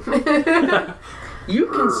statue? You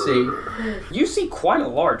can you see quite a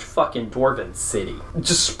large fucking dwarven city,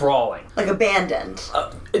 just sprawling. Like abandoned.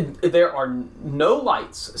 There are no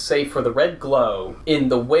lights save for the red glow in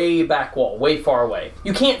the way back wall, way far away.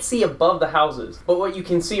 You can't see above the houses, but what you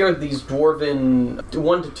can see are these dwarven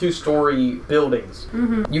 1 to 2 story buildings.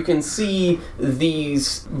 You can see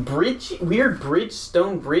these weird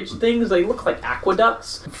stone bridge things. They look like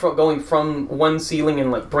aqueducts going from one ceiling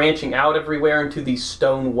and like branching out everywhere into these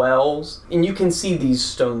stone wells. And you can see these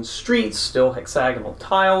stone streets, still hexagonal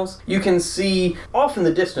tiles. You can see off in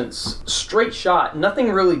the distance, straight shot,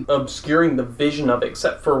 nothing really obscuring the vision of it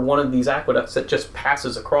except for one of these aqueducts that just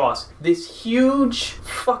passes across. This huge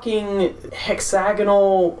fucking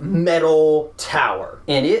hexagonal metal tower.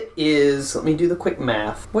 And it is, let me do the quick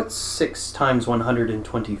math. What's 6 times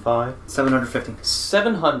 125? 750.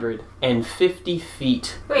 750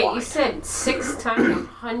 feet Wait, wide. you said 6 times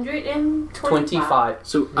 125? 25.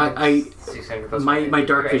 So I 600 plus my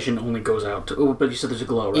dark right. vision only goes out. Oh, but you said there's a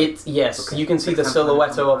glow, right? It's, yes, Okay. you can see the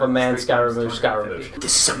silhouette of a man Scaramouche.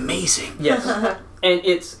 This is amazing. Yes. And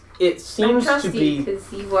it I seems trust to you be...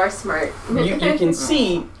 because you are smart. You can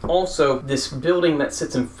see also this building that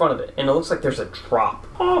sits in front of it, and it looks like there's a drop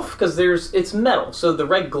off because it's metal, so the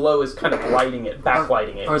red glow is kind of lighting it,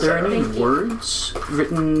 backlighting it. Are there etc. any Thank you. words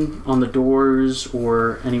written on the doors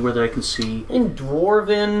or anywhere that I can see? In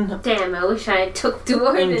Dwarven? Damn, I wish I took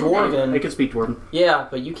Dwarven. In I Dwarven, can speak Dwarven. yeah,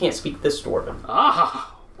 but you can't speak this Dwarven.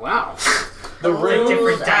 Ah, wow. The ring,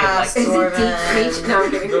 different Old dialects. ass Is it Dwarven. deep speech? No,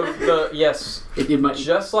 I'm kidding. yes, It might.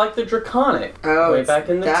 just like the Draconic, Oh, way it's back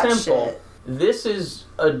in the that temple. shit. This is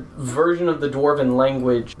a version of the Dwarven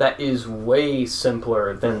language that is way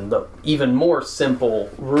simpler than the even more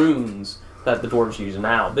simple runes that the dwarves use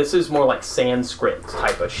now. This is more like Sanskrit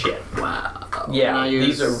type of shit. Wow. Yeah, I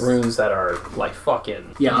these use- are runes that are like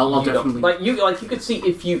fucking. Yeah, I'll you don't- definitely. like you could see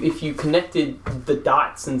if you connected the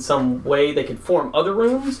dots in some way, they could form other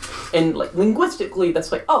runes, and like linguistically,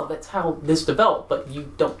 that's like, oh, that's how this developed, but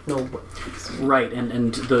you don't know what Right,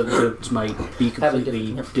 and the words might be Have a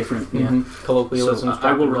completely different- different. Yeah. colloquialisms. So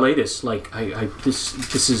I will relay this. Like this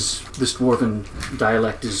dwarven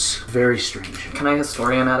dialect is very strange. Can I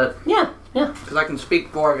historian at it? Yeah. Because I can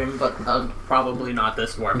speak Dwarven, but probably not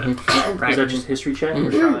this Dwarven. Is Right? that just history check? Or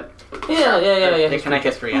Charlotte? Yeah. Can I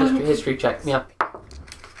history at it? History check. Yeah.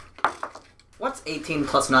 What's 18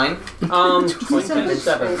 plus 9? 27.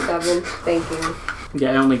 27. Thank you.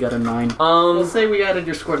 Yeah, I only got a 9. We'll say we added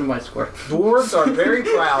your score to my score. Dwarves are very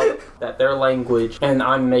proud that their language, and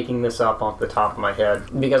I'm making this up off the top of my head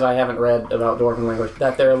because I haven't read about Dwarven language,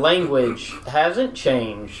 that their language hasn't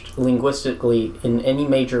changed linguistically in any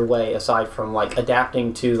major way aside from like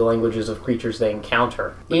adapting to the languages of creatures they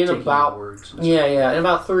encounter. In Taking about words. in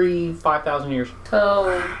about 5,000 years.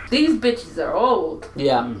 So, these bitches are old.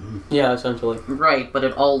 Yeah, yeah, essentially. Right, but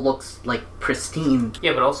it all looks like pristine.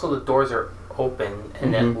 Yeah, but also the doors are open,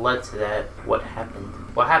 and that led to that. What happened?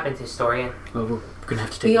 What happened, historian? Oh, we're gonna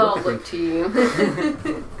have to take We a all look. I look think. to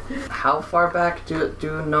you. How far back do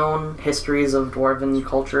known histories of Dwarven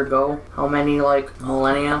culture go? How many, like,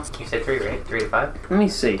 millennia? You said 3, right? 3 to 5? Let me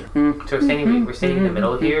see. So we're standing in the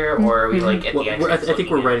middle here, or are we like at Well, the entrance? I think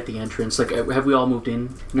we're looking right at the entrance. Like, have we all moved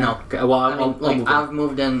in? No. Okay, well, I I'll mean, like, move in. I've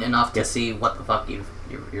moved in enough to see what the fuck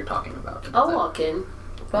you're talking about. I'll walk in.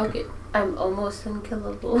 Fuck it. I'm almost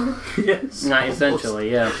unkillable. Yes. Not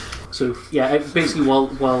essentially, yeah. So yeah, basically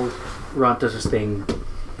while Ront does his thing,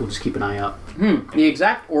 we'll just keep an eye out. The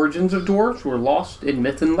exact origins of dwarves were lost in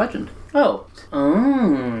myth and legend. Oh.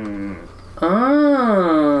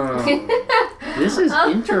 This is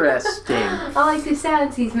interesting. I like the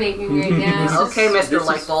sounds he's making right now. Okay, Mr. This is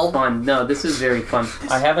Lightbulb. fun. No, this is very fun.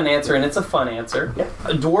 I have an answer, and it's a fun answer. Yeah.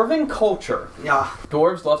 A dwarven culture. Yeah.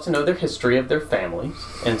 Dwarves love to know their history of their families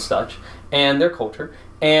and such, and their culture,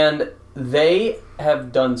 and they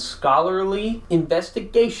have done scholarly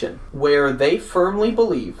investigation where they firmly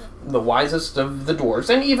believe the wisest of the dwarves,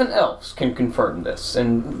 and even elves can confirm this,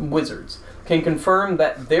 and wizards can confirm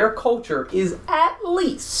that their culture is at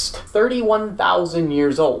least 31,000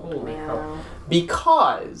 years old. Yeah.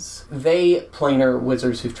 Because they, planar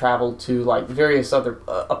wizards who've traveled to like various other,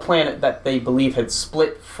 a planet that they believe had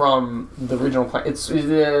split from the original planet. It's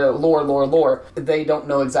lore. They don't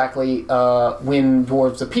know exactly when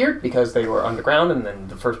dwarves appeared because they were underground, and then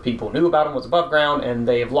the first people who knew about them was above ground, and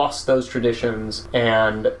they have lost those traditions.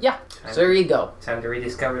 And yeah, so there you go. Time to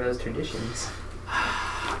rediscover those traditions.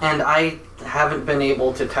 And I haven't been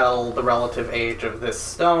able to tell the relative age of this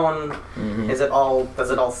stone. Mm-hmm. Does it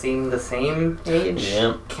all seem the same age?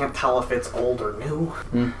 Yeah. Can't tell if it's old or new.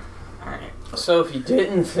 Alright. So if you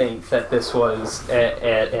didn't think that this was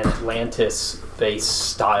an Atlantis-based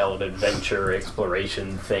styled adventure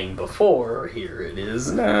exploration thing before, here it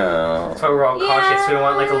is now. That's why we're all cautious. We don't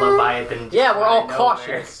want like a Leviathan. Yeah, we're all out of nowhere.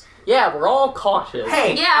 cautious. Yeah, we're all cautious.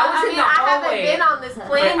 Hey, Yeah, I was in the I haven't hallway. been on this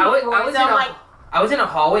plane I was before, in so I'm a- like, I was in a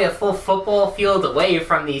hallway a full football field away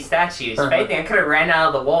from these statues. If anything, I could have ran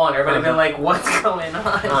out of the wall and everybody would have been like, what's going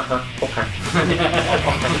on? Okay.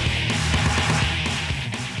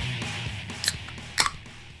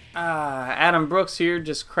 Adam Brooks here,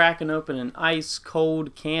 just cracking open an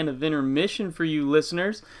ice-cold can of intermission for you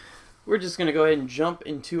listeners. We're just going to go ahead and jump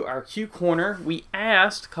into our Q Corner. We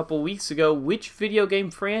asked a couple weeks ago which video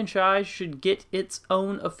game franchise should get its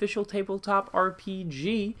own official tabletop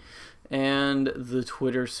RPG, and the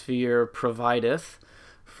Twitter sphere provideth.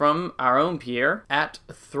 From our own Pierre, at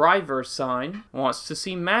ThriverSign, wants to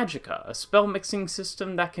see Magicka, a spell mixing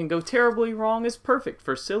system that can go terribly wrong is perfect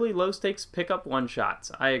for silly low-stakes pickup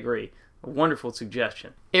one-shots. I agree. A wonderful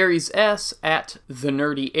suggestion. Aries S at The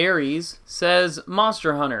Nerdy Aries says,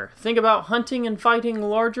 Monster Hunter. Think about hunting and fighting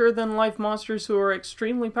larger-than-life monsters who are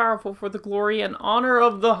extremely powerful for the glory and honor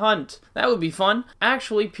of the hunt. That would be fun.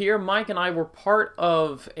 Actually, Pierre, Mike, and I were part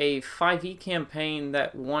of a 5e campaign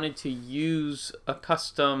that wanted to use a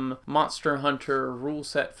custom Monster Hunter rule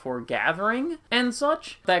set for gathering and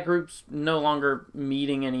such. That group's no longer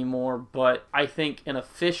meeting anymore, but I think an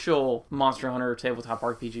official Monster Hunter tabletop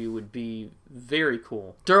RPG would be very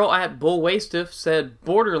cool. Durl at Bullwastiff said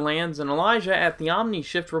Borderlands, and Elijah at the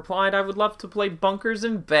OmniShift replied, I would love to play bunkers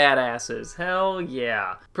and badasses. Hell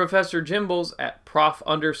yeah. Professor Jimbles at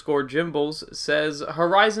Prof_Jimbles says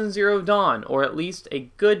Horizon Zero Dawn, or at least a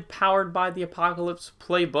good Powered by the Apocalypse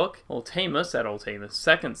playbook. Ultamus at Ultamus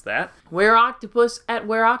seconds that. Where Octopus at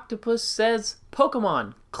Where Octopus says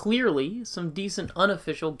Pokemon. Clearly, some decent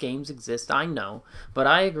unofficial games exist, I know, but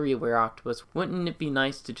I agree Where Octopus. Wouldn't it be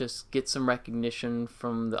nice to just get some recognition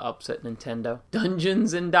from the upset Nintendo?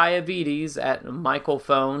 Dungeons and Diabetes at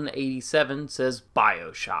MichaelPhone87 says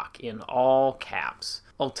Bioshock in all caps.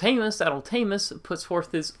 Ultamus at Ultamus puts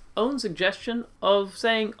forth his own suggestion of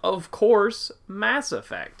saying, of course, Mass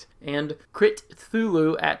Effect. And Crit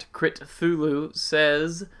Thulu at Crit Thulu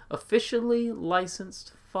says, officially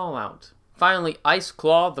licensed Fallout. Finally,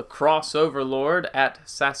 Iceclaw, the Cross Overlord at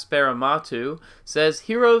Sasperamatu, says,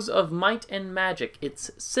 Heroes of Might and Magic. It's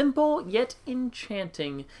simple yet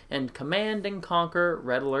enchanting, and Command and Conquer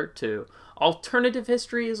Red Alert 2. Alternative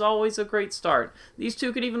history is always a great start. These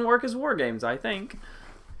two could even work as war games, I think.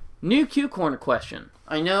 New Q Corner question.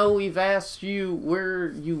 I know we've asked you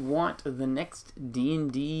where you want the next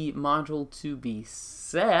D&D module to be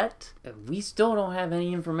set. We still don't have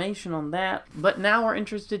any information on that, but now we're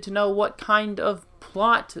interested to know what kind of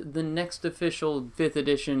plot the next official 5th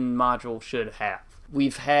edition module should have.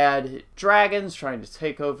 We've had dragons trying to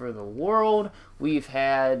take over the world. We've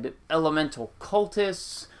had elemental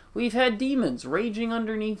cultists. We've had demons raging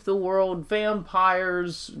underneath the world,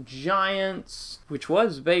 vampires, giants, which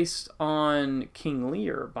was based on King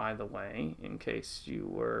Lear, by the way, in case you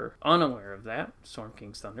were unaware of that. Storm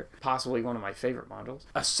King's Thunder. Possibly one of my favorite modules.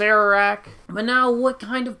 A Sararak. But now, what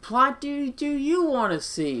kind of plot do you want to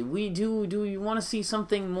see? Do you want to see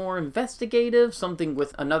something more investigative? Something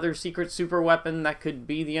with another secret super weapon that could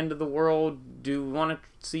be the end of the world? Do you want to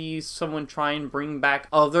see someone try and bring back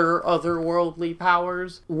otherworldly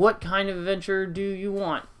powers? What kind of adventure do you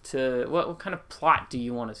want to... What kind of plot do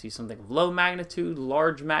you want to see? Something of low magnitude,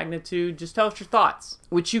 large magnitude? Just tell us your thoughts.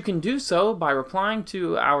 Which you can do so by replying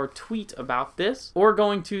to our tweet about this, or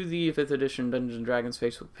going to the 5th edition Dungeons & Dragons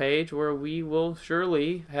Facebook page, where we will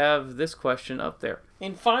surely have this question up there.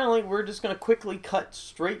 And finally, we're just going to quickly cut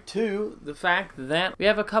straight to the fact that we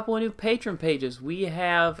have a couple of new patron pages. We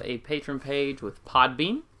have a patron page with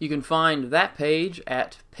Podbean. You can find that page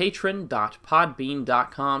at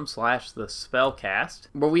patron.podbean.com/thespellcast,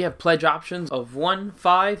 where we have pledge options of $1,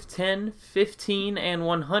 $5, $10, $15, and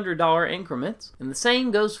 $100 increments. And the same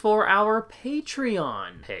goes for our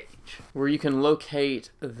Patreon page, where you can locate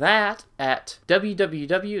that at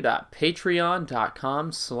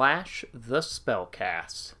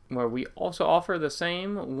www.patreon.com/thespellcast, where we also offer the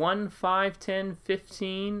same $1, $5, $10,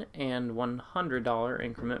 $15, and $100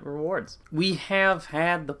 increment rewards. We have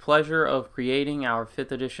had the pleasure of creating our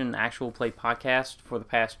 5th edition actual play podcast for the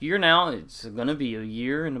past year now. It's going to be a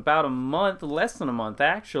year in about a month, less than a month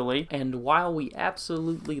actually. And while we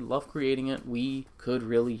absolutely love creating it, we could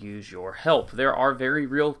really use your help. There are very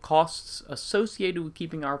real costs associated with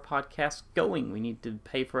keeping our podcast going. We need to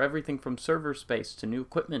pay for everything from server space to new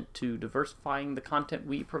equipment to diversifying the content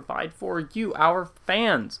we provide for you, our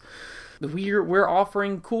fans. We're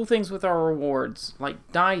offering cool things with our rewards,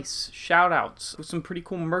 like dice, shoutouts, some pretty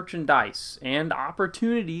cool merchandise, and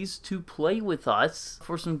opportunities to play with us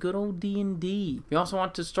for some good old D&D. We also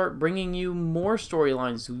want to start bringing you more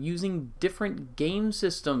storylines using different game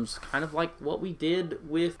systems, kind of like what we did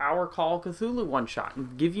with our Call of Cthulhu one-shot,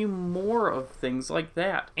 and give you more of things like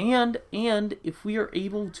that. And if we are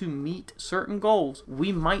able to meet certain goals,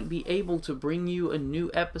 we might be able to bring you a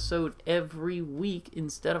new episode every week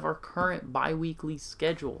instead of our current bi-weekly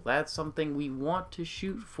schedule. That's something we want to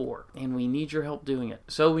shoot for, and we need your help doing it.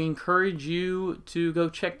 So we encourage you to go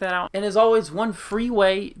check that out. And as always, one free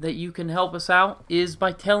way that you can help us out is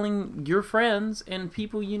by telling your friends and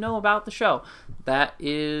people you know about the show. That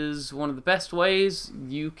is one of the best ways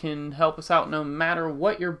you can help us out no matter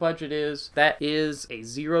what your budget is. That is a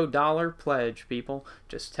 $0 pledge, people.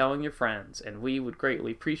 Just telling your friends, and we would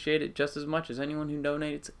greatly appreciate it just as much as anyone who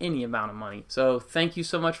donates any amount of money. So thank you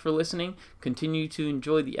so much for listening. Continue to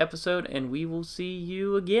enjoy the episode, and we will see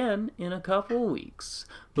you again in a couple weeks.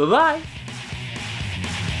 Bye-bye!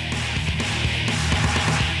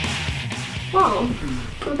 Well,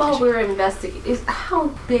 while we're investigating, how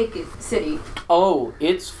big is the city? Oh,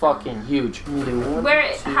 it's fucking huge.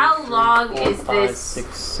 How long is this?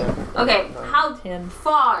 6, 7. Okay, how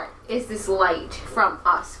far is this light from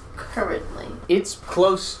us currently? It's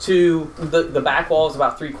close to the back wall is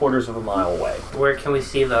about 3/4 of a mile away. Where can we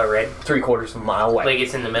see the red? 3/4 of a mile away. Like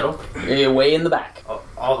it's in the middle? Way in the back. Oh,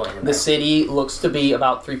 all the way in the back. The city looks to be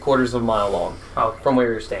about 3/4 of a mile long from where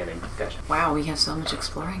you're standing. Gotcha. Wow, we have so much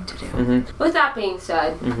exploring to do. With that being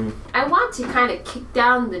said, I want to kind of kick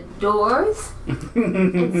down the doors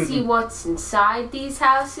and see what's inside these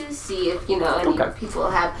houses. See if, any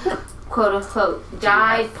people have quote unquote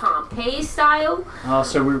died Pompeii style.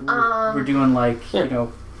 So we're doing like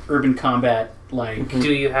urban combat, like.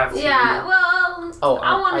 Do you have to? Yeah, well,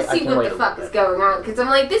 I want to see what the fuck is going on, because I'm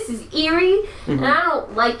like, this is eerie and I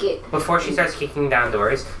don't like it. Before she starts kicking down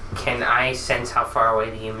doors, can I sense how far away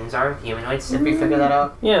the humans are? Humanoids? Did we figure that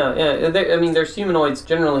out? Yeah. There's humanoids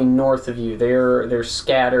generally north of you. They're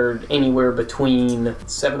scattered anywhere between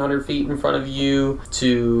 700 feet in front of you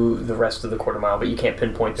to the rest of the quarter mile, but you can't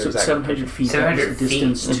pinpoint their So exact 700 feet. 700 the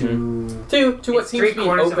distance to what It's seems to be an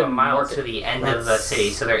 3/4 of a open mile market. to the end of the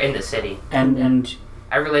city, so they're in the city. and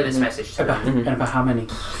I relay this message to them. and about how many?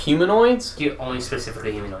 Humanoids? Do you only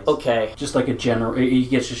specifically humanoids? Okay, Just like a general. He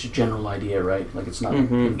gets just a general idea, right? Like it's not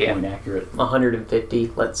pinpoint accurate.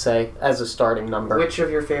 150, let's say, as a starting number. Which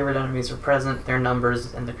of your favorite enemies are present, their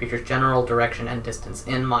numbers, and the creature's general direction and distance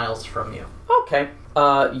in miles from you? Okay.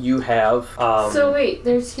 You have. So wait,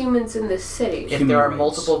 there's humans in this city. If there are Humanoids.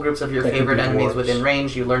 multiple groups of your That could favorite be enemies dwarves. within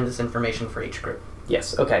range, you learn this information for each group.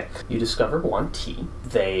 Yes, okay. You discover 1T.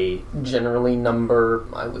 They generally number,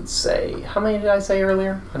 I would say, how many did I say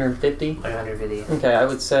earlier? 150? 150. Okay, I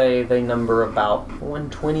would say they number about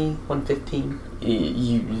 120, 115.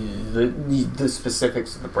 The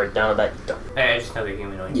specifics of the breakdown of that, you don't. I just know they're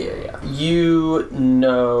humanoids. Yeah. You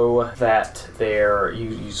know that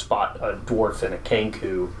you spot a dwarf and a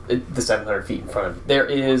kenku, the 700 feet in front of you. There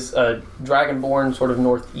is a dragonborn sort of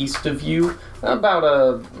northeast of you, about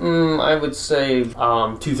I would say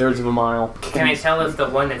 2/3 of a mile. Can I tell if the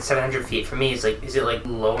one that's 700 feet from me is it like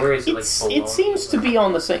lower? Is it like below? It seems to be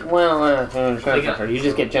on the same. Well, you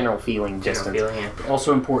just get general feeling distance. General feeling, yeah.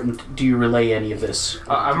 Also important, do you relay any of this?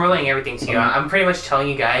 I'm relaying everything to you. I'm pretty much telling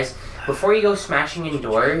you guys, before you go smashing in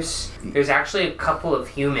doors, there's actually a couple of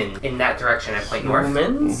humans in that direction. I point north.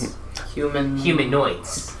 Humans?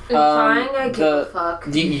 Humanoids. Implying I give a fuck.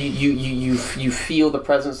 You feel the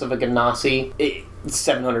presence of a Ganassi. It's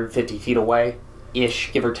 750 feet away,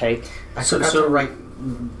 ish, give or take. I So- forgot so- to write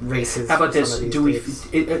races. How about for this? some of these Do we? dates.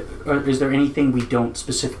 Is there anything we don't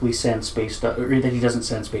specifically sense based on, or that he doesn't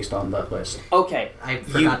sense based on that list? Okay. I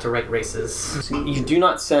forgot to write races. You do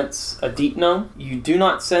not sense a deep gnome. You do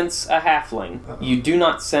not sense a halfling. You do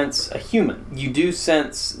not sense a human. You do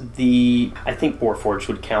sense I think Warforged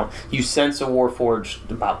would count. You sense a Warforged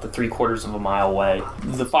about the 3/4 of a mile away.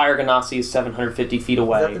 The Fire Ganassi is 750 feet Is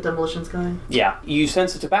away. that the demolitions guy? Yeah. You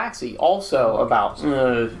sense a Tabaxi also about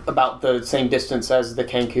the same distance as the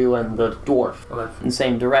Kenku and the dwarf. Okay. In the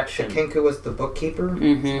same direction. Kenku was the bookkeeper.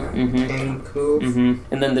 Mm-hmm. Kenku.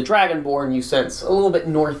 And then the Dragonborn you sense a little bit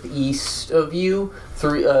northeast of you,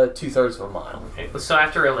 2/3 of a mile. So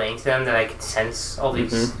after relaying to them that I could sense all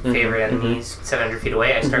these favorite enemies 700 feet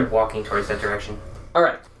away, I start walking towards that direction. All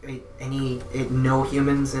right. no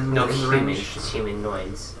humans in No the humans, range? just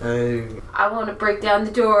humanoids. I want to break down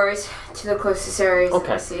the doors to the closest areas that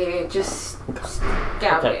I Okay. see. Just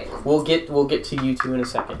scout Okay, it. we'll get to you two in a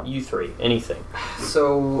second. You three, anything?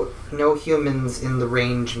 So no humans in the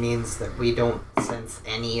range means that we don't sense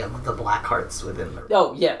any of the black hearts within the range.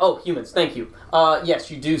 Oh yeah. Oh, humans. Thank you. Yes,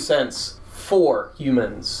 you do sense 4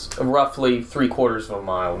 humans, roughly 3/4 of a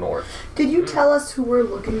mile north. Did you tell us who we're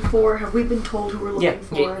looking for? Have we been told who we're looking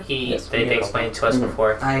for? Yes, They we explained it to us Mhm.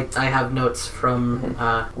 before. I have notes from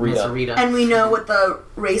Miss Rita. Rita. And we know what the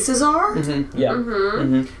races are? Mm-hmm. Yeah.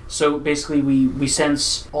 Mm-hmm. So basically, we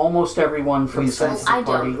sense almost everyone from We the size of sense- the I don't.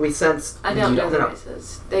 party. We sense. I don't know No, no.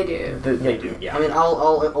 races. They do. They do. Yeah. I mean,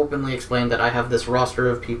 I'll openly explain that I have this roster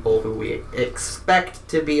of people who we expect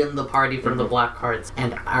to be in the party from the Black Hearts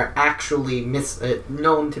and are actually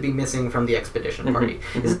known to be missing from the expedition party.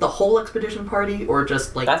 Is it the whole expedition party or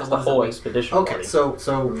just like That's the ones that whole we- expedition Okay, party. so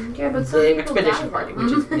Yeah, but some the people expedition die, party, though.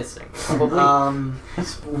 which is missing.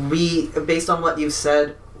 We, based on what you've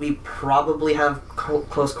said, we probably have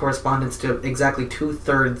close correspondence to exactly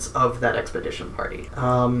 2/3 of that expedition party.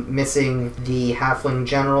 Missing the halfling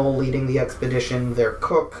general leading the expedition, their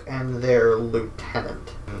cook, and their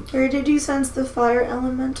lieutenant. Or did you sense the fire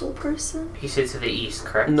elemental person? He said to the east,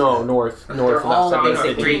 correct? No, north of They're all that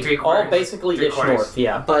side. basically- three all quarters. basically Three ish quarters. north.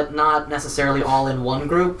 Yeah. But not necessarily all in one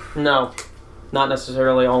group. No, not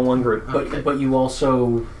necessarily all in one group, But you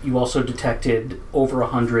also detected over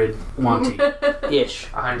 100 Wanti. ish.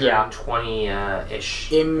 Yeah.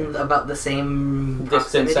 120-ish. In about the same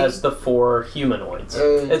Distance proximity, as the 4 humanoids.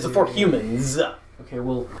 It's the 4 humans. Okay,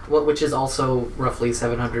 well, which is also roughly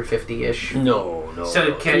 750-ish. No.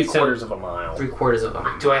 So, can- 3/4 of a mile. 3/4 of them.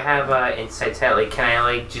 Do I have insight to that? Like, can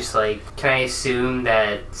I can I assume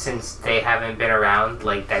that since they haven't been around,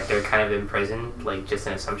 like that they're kind of imprisoned? Like, just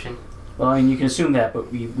an assumption. well, I mean, you can assume that,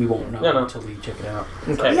 but we won't know No. until we check it out.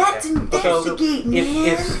 Okay. Let's investigate,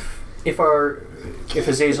 man! If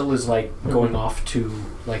Azazel is like going off to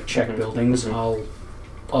like check Mhm. buildings,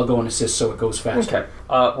 I'll go and assist so it goes faster. Okay.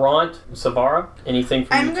 Ront, Savara, anything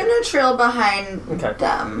from you? I'm gonna trail behind Okay.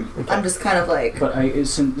 them. Okay. I'm just kind of like, But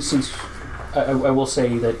since I will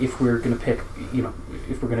say that if we're gonna pick,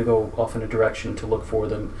 if we're gonna go off in a direction to look for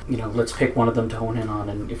them, let's pick one of them to hone in on.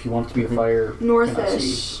 And if you want it to be a fire,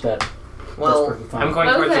 northish. that's Well, perfectly fine. I'm going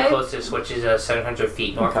towards Okay. the closest, which is 700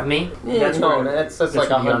 feet north of me. Yeah, That's where- that's that's like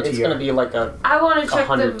where the 100. It's Antier- going to be like a. I want to check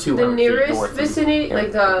 100, the 200 feet nearest north. vicinity, Yeah.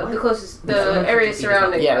 like the closest, the area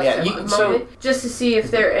surrounding Yeah, us yeah, at you- the so- moment, just to see if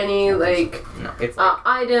there are any like no, it's like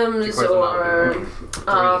items 3/4 of a mile. or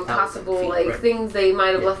 3,000 possible feet, like right. things they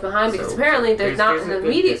might have left behind, because So apparently they're not there's in a the good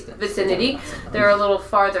immediate distance. vicinity. They're a little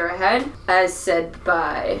farther ahead, as said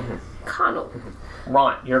by Connell.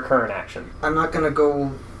 Ront, your current action. I'm not gonna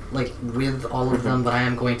go like with all of them, but I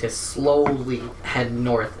am going to slowly head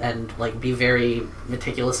north and like be very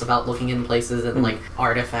meticulous about looking in places and like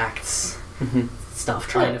artifacts stuff,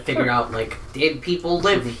 trying to figure out like, did people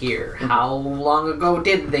live here? How long ago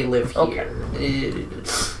did they live Okay. here?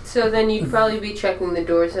 So then you'd probably be checking the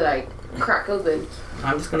doors that I crack open.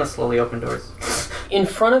 I'm just gonna slowly open doors. In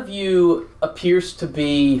front of you appears to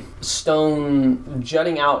be stone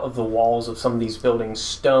jutting out of the walls of some of these buildings,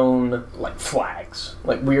 stone like flags,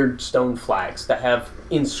 like weird stone flags that have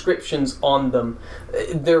inscriptions on them.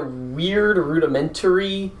 They're weird,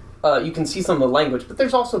 rudimentary. You can see some of the language, but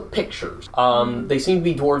there's also pictures. They seem to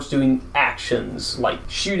be dwarves doing actions like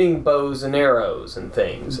shooting bows and arrows and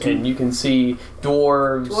things, and you can see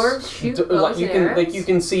dwarves. Dwarves shoot bows like you and can arrows? like you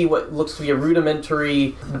can see what looks to be a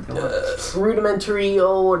rudimentary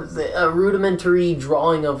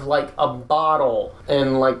drawing of like a bottle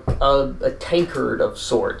and like a tankard of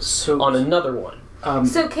sorts So- on another one.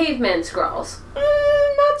 So caveman scrawls.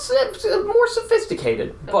 More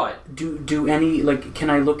sophisticated, but Do any can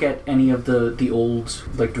I look at any of the old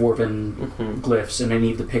like dwarven glyphs and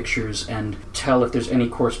any of the pictures and tell if there's any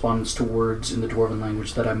correspondence to words in the dwarven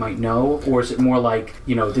language that I might know, or is it more like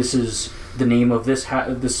this is the name of this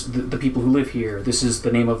the people who live here, this is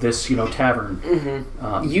the name of this tavern?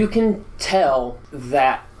 you can tell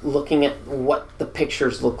that looking at what the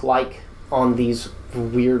pictures look like on these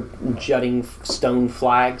weird jutting stone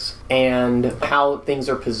flags and how things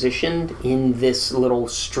are positioned in this little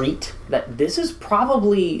street, that this is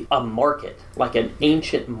probably a market, like an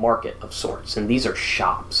ancient market of sorts, and these are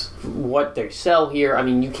shops. What they sell here, I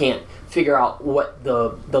mean, you can't figure out what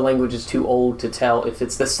the language is too old to tell if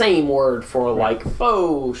it's the same word for like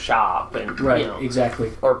bow shop and Right, you know,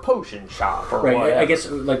 exactly. or potion shop or Right, whatever. I guess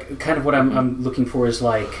like kind of what I'm looking for is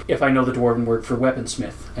like if I know the dwarven word for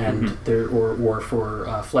weaponsmith and there or for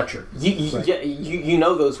Fletcher. You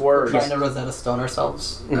know those words. Trying to Rosetta Stone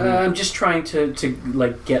ourselves. I'm just trying to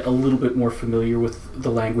like get a little bit more familiar with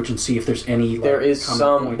the language and see if there's any. Like, There is common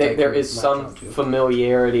some point I there can is latch some onto.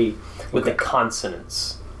 familiarity with the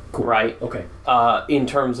consonants, Cool. right? Okay. In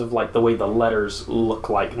terms of like the way the letters look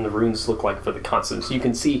like and the runes look like for the consonants. You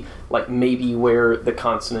can see like maybe where the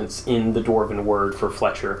consonants in the dwarven word for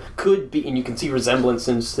Fletcher could be, and you can see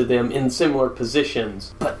resemblances to them in similar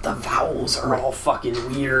positions, but the vowels are all fucking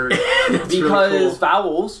weird. Because really cool.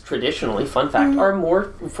 vowels, traditionally, fun fact, are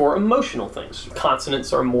more for emotional things.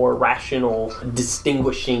 Consonants are more rational,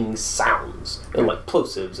 distinguishing sounds, and like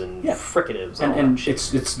plosives and fricatives and all And that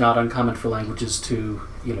shit. it's not uncommon for languages to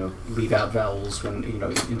leave out vowels when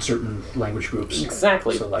in certain language groups.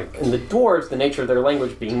 Exactly. So like And the dwarves, the nature of their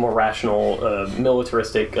language being more rational,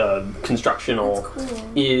 militaristic, constructional,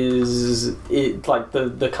 is like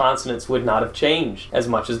the consonants would not have changed as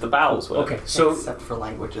much as the vowels would. okay, so Except for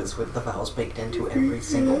languages with the vowels baked into every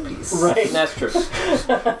single piece. Right, that's true.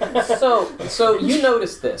 so you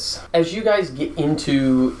notice this as you guys get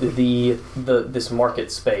into this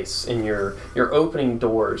market space and you're opening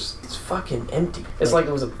doors. It's fucking empty. It's like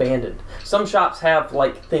it was abandoned. Some shops have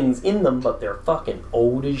like things in them, but they're fucking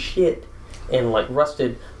old as shit and like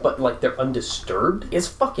rusted, but like they're undisturbed. It's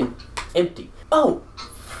fucking empty. Oh,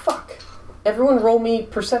 fuck! Everyone, roll me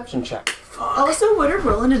perception check. Also, what are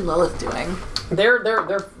Roland and Lilith doing? They're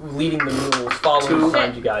leading the mules, following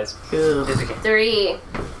behind you guys. It's okay. 3.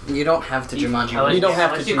 You don't have to Jumanji. I like- You don't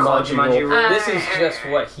have Unless to you call it Jumanji roll. roll. This is just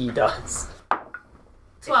what he does.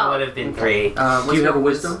 It would have been 3. do you have a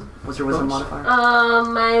wisdom? What's your wisdom modifier?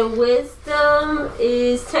 My wisdom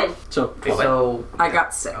is 10. So So I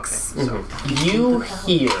got 6. So You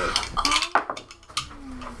hear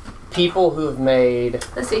people who have made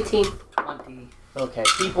That's 18. 20.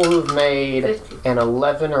 people who have made 15. an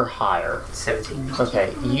 11 or higher. 17.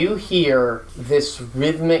 Okay, you hear this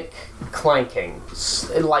rhythmic clanking,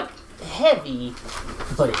 like heavy,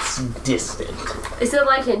 but it's distant. Is it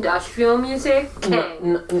like industrial music?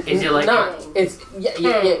 Kang. Is it like no? It's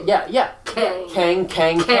yeah. Kang. Kang,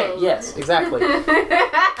 kang, kang. Yes, exactly.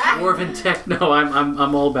 dwarven techno,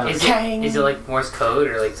 I'm all about Is it. Kang. it like Morse code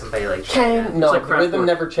or like somebody like Kang. No, like the rhythm Kraftwerk.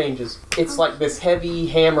 never changes. It's like this heavy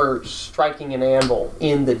hammer striking an anvil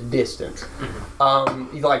in the distance.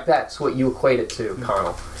 Like that's what you equate it to,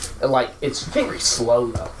 Connell. Like it's very slow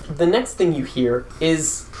though. The next thing you hear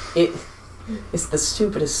is it's the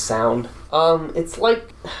stupidest sound. It's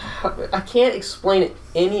like I can't explain it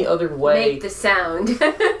any other way. Make the sound.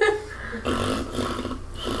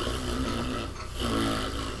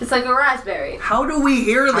 It's like a raspberry. How do we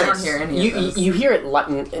hear this? I don't hear any of this. You hear it,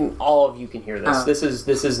 and all of you can hear this. Oh. This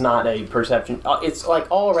is not a perception. It's like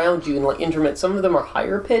all around you and like intermittent. Some of them are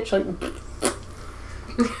higher pitch, like.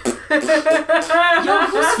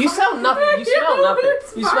 You sound nothing. You smell nothing.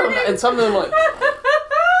 You smell nothing. And some of them like.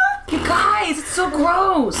 You guys, it's so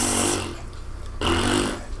gross.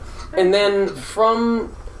 And then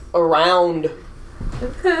from around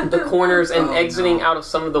the corners and exiting out of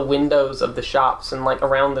some of the windows of the shops and like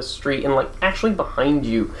around the street and like actually behind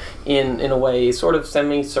you in a way, sort of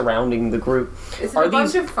semi-surrounding the group. It's Are a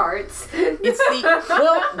bunch these- of farts. It's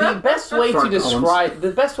the best way to Fart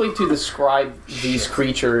describe these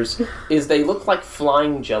creatures is they look like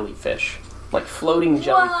flying jellyfish, like floating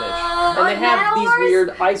jellyfish, and they Like have these man-o-wars? weird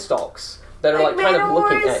eye stalks that are Like like kind of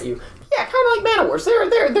looking man-o-wars? at you. Yeah, kind of like man-o-wars.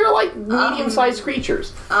 They're like medium-sized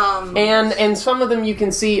creatures. And some of them you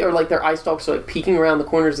can see are like their eye stalks are like peeking around the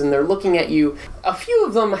corners and they're looking at you. A few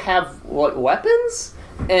of them have like weapons,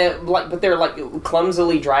 and but they're like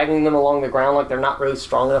clumsily dragging them along the ground, like they're not really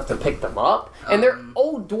strong enough to pick them up. And they're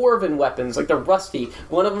old dwarven weapons, like they're rusty.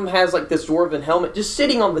 One of them has like this dwarven helmet just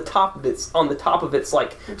sitting on the top of its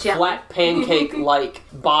like Jelly. flat pancake like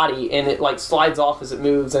body, and it like slides off as it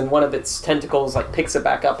moves. And one of its tentacles like picks it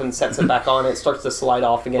back up and sets it back on. It starts to slide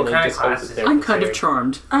off again. What and kind it of just holds class it is there. it? I'm kind of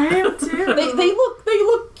charmed. I am too. They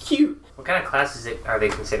look cute. What kind of classes are they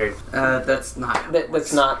considered? That's not. How it That's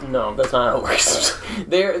works. not how it works.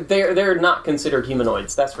 They're not considered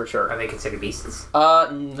humanoids. That's for sure. Are they considered beasts?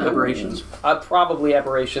 No. Aberrations. Probably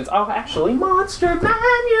aberrations. Oh, actually, Monster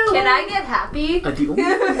Manual. Can I get happy? The only thing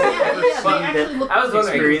I've ever seen that I was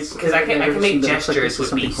wondering experience- because I I've can never make seen that looks like gestures this is with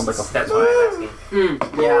something beasts. called, like, a That's why I'm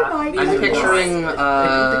asking. Yeah, I'm picturing. I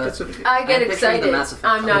get I'm picturing the excited. Mass Effect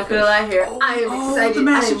I'm not gonna lie here. I am excited. the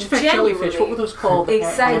Mass I am Effect jellyfish. What were those called?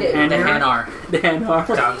 excited. The Anair? Anar. Danar.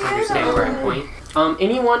 Dogs understand where I point.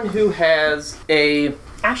 Anyone who has a...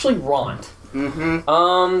 Actually, Ront.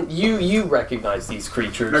 Mm-hmm. You recognize these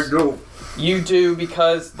creatures. go. You do,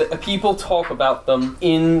 because the people talk about them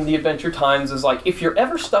in the Adventure Times as like, if you're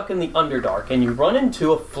ever stuck in the Underdark and you run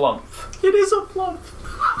into a flump, It is a flump.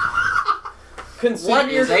 consider What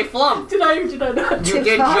is a flump? Did I or did I not? You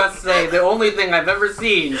did just say the only thing I've ever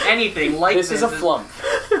seen anything like this is a flump.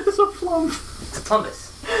 It is a flump. It's a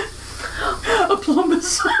plumbus. A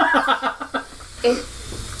plumbus.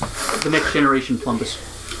 It, The next generation plumbus.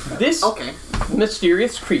 This Okay.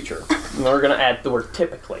 mysterious creature, and we're going to add the word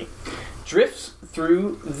typically, drifts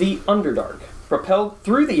through the Underdark, propelled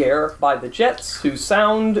through the air by the jets whose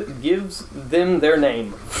sound gives them their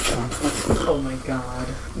name. Oh my god.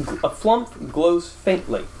 A flump glows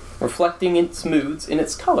faintly, reflecting its moods in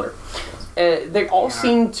its color. They all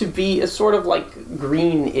seem to be a sort of like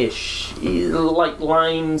greenish, like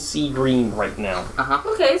lime sea green right now.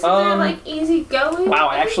 okay, so they're like easy going. Wow,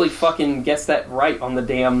 I actually fucking guessed that right on the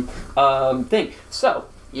damn thing. So,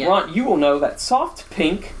 Yeah. Ron, you will know that soft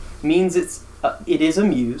pink means it is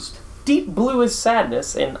amused. Deep blue is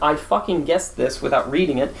sadness, and I fucking guessed this without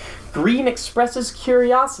reading it. Green expresses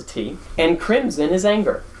curiosity, and crimson is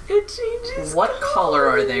anger. It changes. What color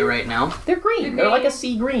are they right now? They're green. They're like a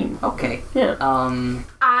sea green. Okay. Yeah. I'm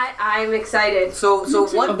excited. So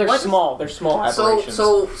what? Oh, they're what? small. They're small So aberrations.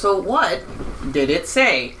 so what did it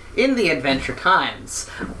say in the Adventure Times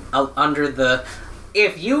under the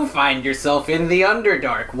if you find yourself in the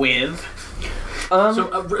Underdark with?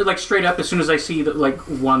 So, like straight up, as soon as I see that, like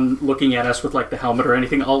one looking at us with like the helmet or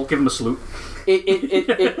anything, I'll give him a salute.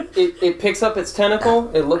 It picks up its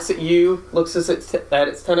tentacle. It looks at you, looks at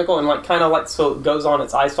its tentacle, and like kind of like so it goes on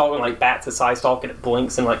its eye stalk and like bats its eye stalk, and it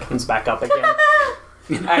blinks and like comes back up again.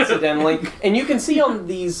 Accidentally, and you can see on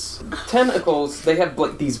these tentacles they have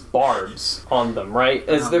like these barbs on them, right?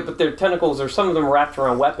 But their tentacles are some of them wrapped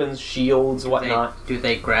around weapons, shields, whatnot. Do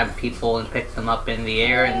they grab people and pick them up in the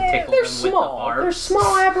air and tickle They're them small. with the They're barbs?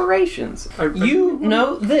 small aberrations. You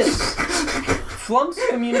know this. Flumps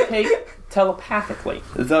communicate telepathically.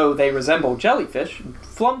 Though they resemble jellyfish,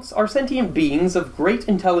 flumps are sentient beings of great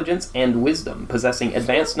intelligence and wisdom, possessing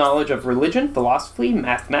advanced knowledge of religion, philosophy,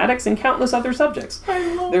 mathematics, and countless other subjects.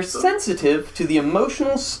 They're sensitive to the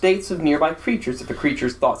emotional states of nearby creatures. If a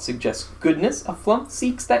creature's thoughts suggest goodness, a flump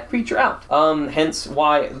seeks that creature out. Hence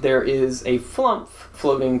why there is a flump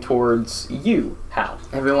floating towards you, Hal.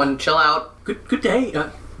 Everyone chill out. Good day.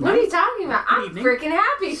 What are you talking about? I'm evening. freaking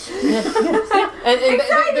happy. And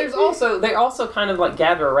they also kind of like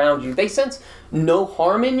gather around you. They sense no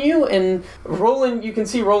harm in you, and Roland, you can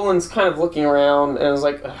see Roland's kind of looking around and is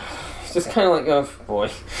like, just kind of like, oh boy.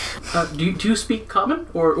 Do you speak common?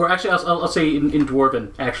 Or actually, I'll say in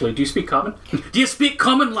Dwarven, actually. Do you speak common? Do you speak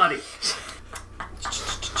common, laddie?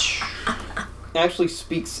 Actually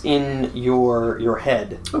speaks in your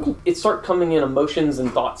head. Oh, cool. It starts coming in emotions and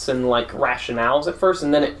thoughts and like rationales at first,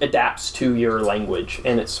 and then it adapts to your language,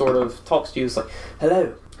 and it sort of talks to you. It's like,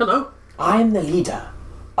 hello, Hello. I'm the leader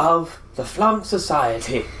of the Flump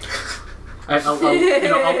Society. I'll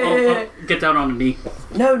get down on a knee.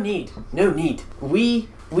 No need. We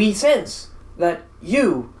sense that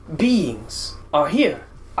you beings are here.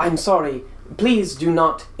 I'm sorry. Please do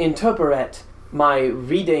not interpret my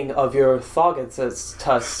reading of your Thogatus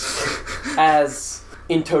as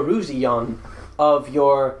intrusion of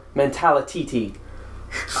your mentality.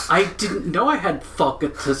 I didn't know I had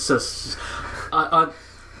Thogatus. Are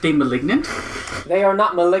they malignant? They are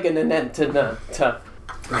not malignant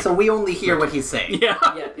So we only hear what he's saying. Yeah.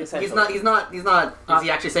 Yeah, He's not. Is he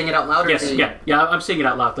actually saying it out loud? Or Yes. is he... Yeah. I'm saying it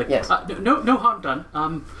out loud. Like, Yes. No harm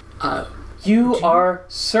done. You are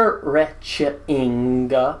searching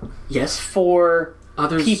Yes. for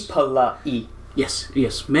Others. people. Yes.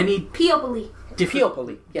 Many Piopoli. People.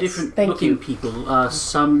 Yes. different Thank looking you. people.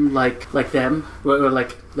 Some like them, or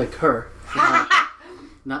like her.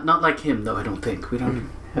 Not like him though. I don't think we don't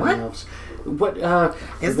have What? elves. What?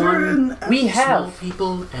 Is there one an... We small have.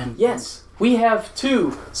 people and Yes, we have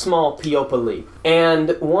 2 small Piopoli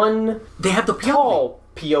and 1 they have the Piopoli. tall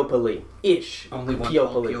Piopoli-ish. Only one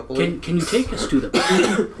Piopoli. Piopoli. Can you take us to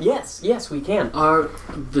them? Yes, we can. Are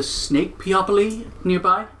the snake Piopoli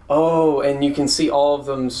nearby? Oh, and you can see all of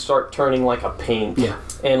them start turning like a pink. Yeah.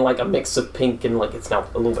 And like a mix of pink and like it's now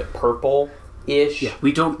a little bit purple-ish. Yeah.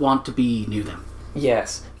 We don't want to be near them.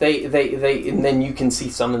 Yes. They and then you can see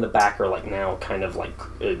some in the back are like now kind of like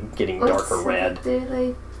getting darker red. They're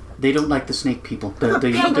like They don't like the snake people. They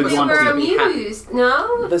Pink, we want were to. amused.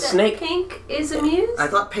 No, The snake- Pink is amused. I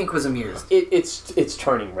thought Pink was amused. It's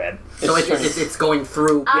turning red. So it's going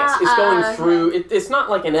through. Yes, it's going through. It's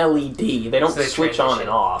not like an LED. They don't So they switch on transition. and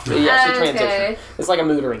off. Yeah, it's a Okay. transition. It's like a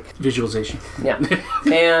mood Visualization. Yeah.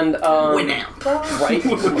 And Winamp. right.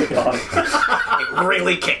 Oh my god. It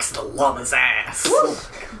really kicks the llama's ass.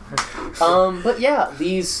 But yeah,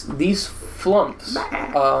 these flumps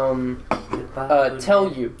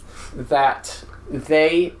tell you that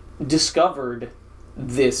they discovered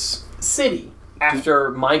this city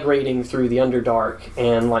after migrating through the Underdark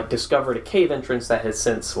and like discovered a cave entrance that has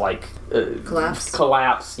since like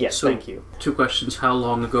collapsed. Yes, So- thank you. 2 questions. How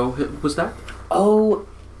long ago was that? Oh,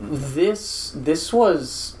 this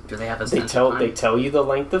was. Do they have a They sense of tell time? you the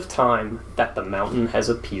length of time that the mountain has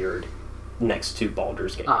appeared next to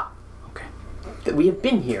Baldur's Gate. Ah, okay. That we have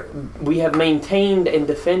been here. We have maintained and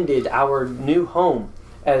defended our new home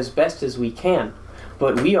as best as we can,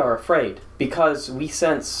 but we are afraid because we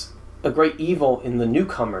sense a great evil in the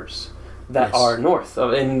newcomers that Yes. are north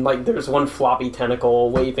of, and like there's one floppy tentacle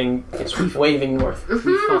waving north.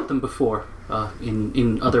 We fought them before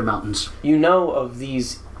in other mountains. You know of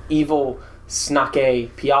these evil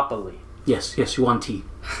Snake Piopoli. Yes, Yuan-Ti.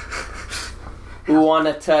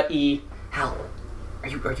 Uanata-i. Hal, are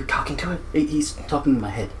you talking to it? He's talking in my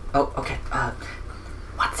head. Oh, okay.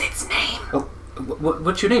 What's its name? Oh,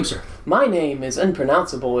 what's your name, sir? My name is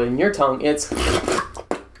unpronounceable in your tongue. It's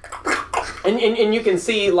and you can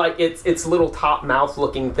see like its little top mouth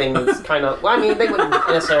looking thing is kind of. Well, I mean, they wouldn't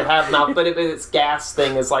necessarily have mouth, but its gas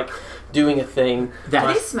thing is like doing a thing. Do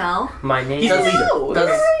they smell? My name He's the is... leader. Oh,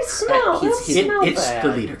 they smell. They smell It's bad.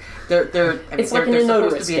 the leader. It's like an they're supposed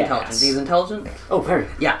odorous to be intelligent. gas. He's intelligent? Oh, very.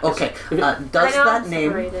 Yeah, okay. Does I know that I'm name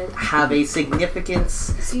separated. have a significance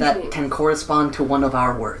Excuse that me. can correspond to one of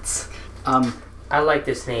our words? I like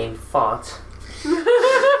this name, Thought.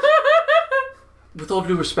 With all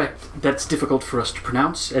due respect, that's difficult for us to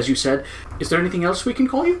pronounce, as you said. Is there anything else we can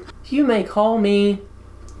call you? You may call me.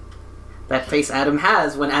 That face Adam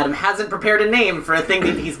has when Adam hasn't prepared a name for a thing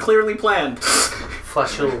that he's clearly planned.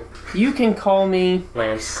 Flashul. You can call me.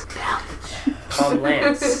 Lance. Call him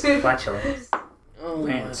Lance. Flatulence. Oh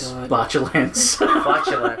Lance. my god. Botulance.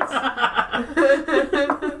 Flatulence.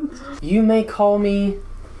 You may call me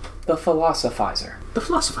the Philosophizer. The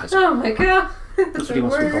philosophizer. Oh my god. That's what he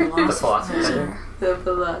wants to be called. The philosopher. The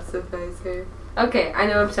philosophizer. Okay, I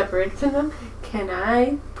know I'm separated from them. Can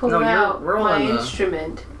I pull No, out we're all my on the-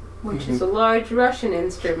 instrument, which is a large Russian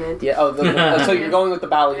instrument? Yeah. Oh, so you're going with the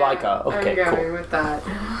balalaika. Okay, I'm going cool. with that.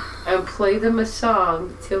 And play them a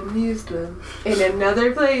song to amuse them in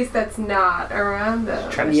another place that's not around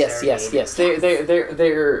them. Trying to Yes. They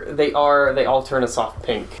all turn a soft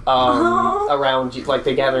pink around you. Like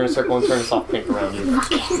they gather in a circle and turn a soft pink around you.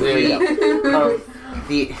 So there you go.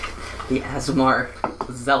 The Azumar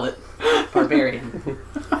zealot barbarian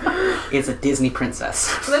is a Disney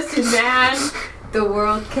princess. Listen, man. The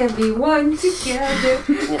world can be one together.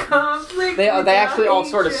 Conflict. They actually all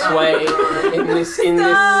sort of sway in this.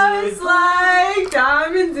 Stars like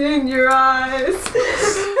diamonds in your eyes.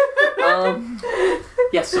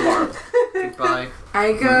 Yes, Samara. Goodbye.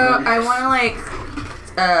 I want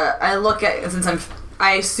to I look at, since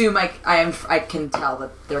I assume I can tell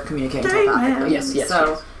that they're communicating telepathically. Yes.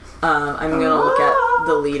 So, I'm gonna look at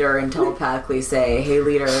the leader and telepathically say, "Hey,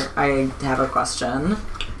 leader, I have a question.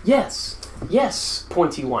 Yes,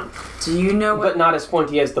 pointy one. Do you know what? But not as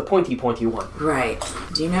pointy as the pointy one. Right.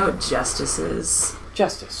 Do you know what justice is?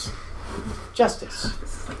 Justice. This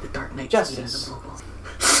is like the Dark Knight. Justice. scene in the Moguls.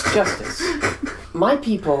 Justice. My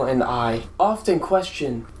people and I often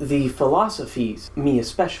question the philosophies, me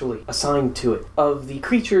especially, assigned to it, of the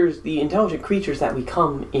creatures, the intelligent creatures that we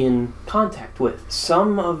come in contact with.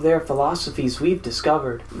 Some of their philosophies we've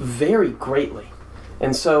discovered vary greatly.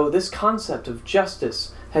 And so this concept of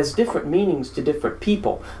justice has different meanings to different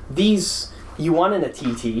people. These Yuan and a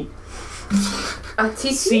TT A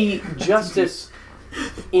TT? see justice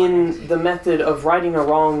in the method of righting a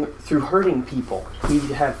wrong through hurting people. We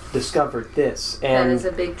have discovered this, That and is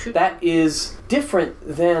a big truth. that is different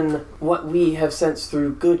than what we have sensed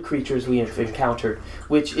through good creatures we have encountered,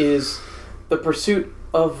 which is the pursuit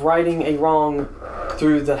of righting a wrong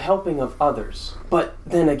through the helping of others. But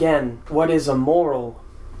then again, what is a moral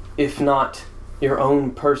if not your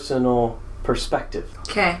own personal perspective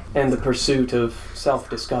Okay. and the pursuit of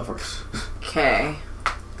self-discovery? Okay.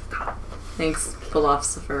 Thanks,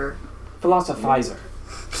 philosopher. Philosophizer.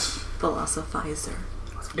 Philosophizer.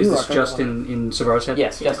 Is You this are just correct. in Savara's head?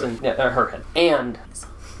 Yes, just in her head. And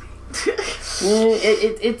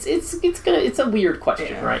It's a weird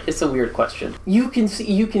question, right? It's a weird question. You can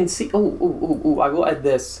see. Oh, I will add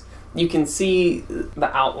this. You can see the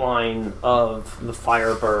outline of the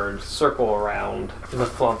Firebird circle around the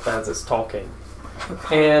Flump as it's talking.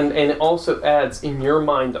 And it also adds in your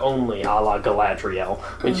mind only, a la Galadriel,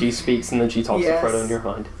 when she speaks and then she talks to Frodo in your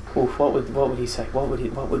mind. Oof, what would he say? What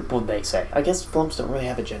would they say? I guess Flumps don't really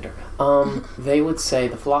have a gender. They would say,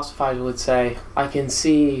 the philosophers would say, I can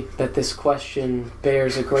see that this question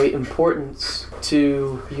bears a great importance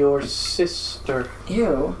to your sister.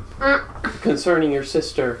 Ew. Concerning your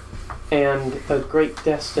sister and a great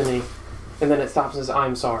destiny. And then it stops and says,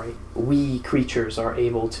 I'm sorry. We creatures are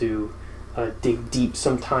able to dig deep,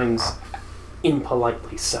 sometimes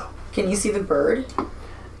impolitely so. Can you see the bird?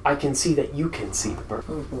 I can see that you can see the bird.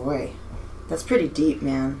 Oh boy. That's pretty deep,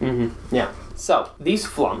 man. Mm-hmm. Yeah. So, these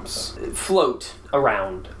Flumps float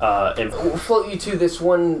around and float you to this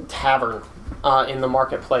one tavern in the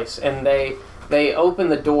marketplace. And they open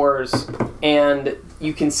the doors and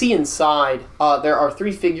you can see inside there are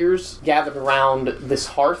 3 figures gathered around this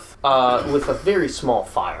hearth with a very small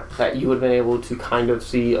fire that you would have been able to kind of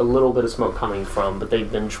see a little bit of smoke coming from, but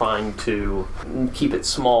they've been trying to keep it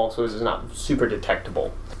small so it's not super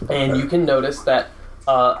detectable. And you can notice that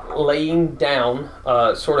laying down,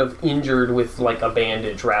 sort of injured with like a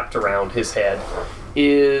bandage wrapped around his head,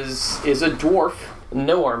 is a dwarf.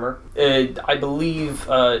 No armor. I believe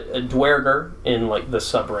a dwerger in like the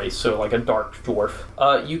subrace, so like a dark dwarf.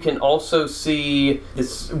 You can also see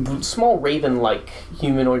this small raven-like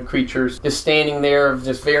humanoid creatures just standing there,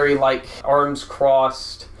 just very like arms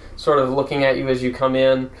crossed, sort of looking at you as you come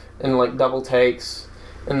in like double takes.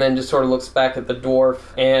 And then just sort of looks back at the dwarf,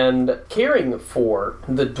 and caring for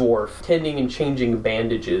the dwarf, tending and changing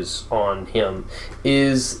bandages on him,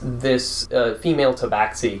 is this female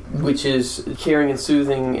tabaxi, which is caring and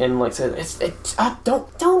soothing and like says,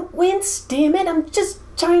 don't wince, damn it, I'm just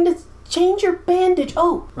trying to change your bandage.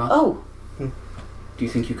 Ron? Do you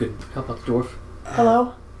think you could help out the dwarf?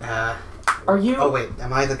 Hello? Are you? Oh wait,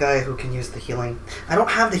 am I the guy who can use the healing? I don't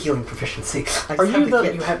have the healing proficiency. Are you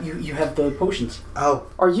the? You have the potions. Oh.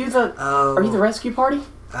 Are you the? Oh. Are you the rescue party?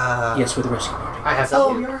 Yes, we're the rescue party. I have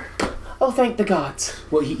Oh, you're. Oh, thank the gods.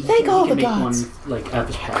 Well, he Thank can, all he can the make gods. one like out of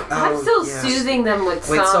his pack. I'm still yes. soothing them with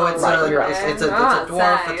Wait, so it's it's a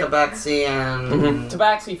dwarf, a tabaxi, and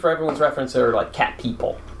Tabaxi, for everyone's reference, are like cat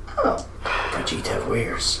people. Oh. Vegeta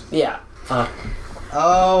wears. Yeah.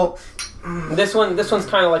 Oh. This one's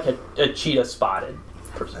kind of like a cheetah spotted.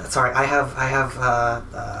 Sorry, I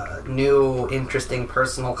have new interesting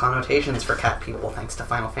personal connotations for cat people thanks to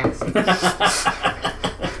Final Fantasy.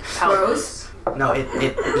 Gross. No,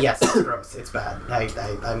 yes, it's gross. It's bad.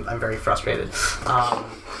 I'm very frustrated.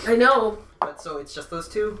 I know. But so it's just those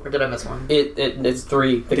 2, or did I miss one? It's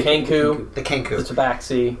 3. The Kenku, The Kenku. the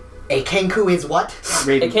Tabaxi. A Kenku is what?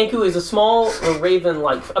 A Kenku is a small raven,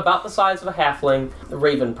 like about the size of a halfling,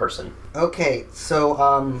 raven person. Okay,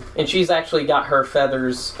 so And she's actually got her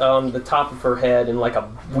feathers on the top of her head in like a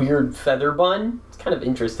weird feather bun. It's kind of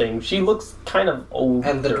interesting. She looks kind of older.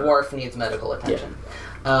 and the dwarf needs medical attention.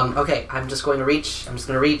 Okay, I'm just going to reach.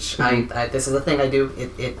 Mm-hmm. I this is the thing I do.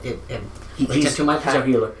 Reach into my He's our pack.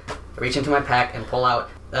 healer. Reach into my pack and pull out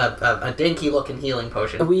a dinky-looking healing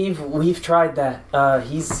potion. We've tried that.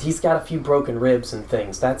 He's got a few broken ribs and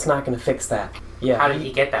things. That's not going to fix that. Yeah. How did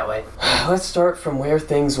he get that way? Let's start from where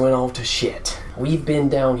things went all to shit. We've been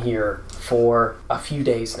down here for a few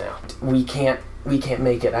days now. We can't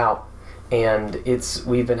make it out, and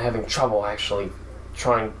we've been having trouble actually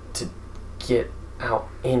trying to get out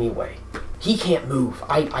anyway. He can't move.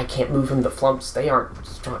 I can't move him. The Flumps, they aren't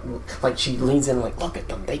strong. Like, she leans in like, look at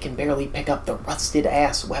them. They can barely pick up the rusted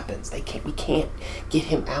ass weapons. We can't get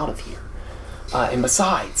him out of here. And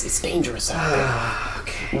besides, it's dangerous out there.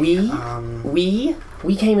 Okay.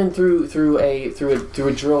 We came in through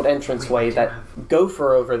a drilled entranceway. That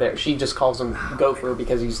gopher over there, she just calls him Gopher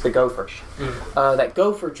because he's the gopher. That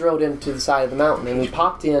gopher drilled into the side of the mountain, and we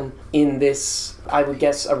popped in this, I would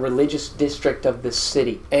guess, a religious district of this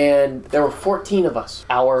city. And there were 14 of us.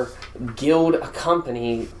 Our guild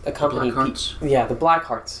accompanied Blackhearts? the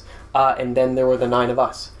Blackhearts. And then there were the 9 of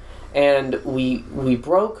us. And we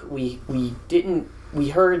broke. We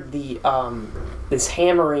heard the this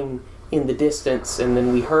hammering in the distance, and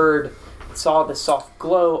then we saw the soft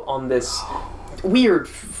glow on this weird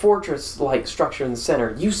fortress-like structure in the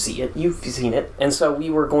center. You see it. You've seen it. And so we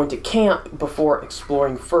were going to camp before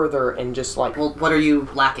exploring further and just like... Well, what are you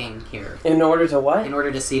lacking here? In order to what? In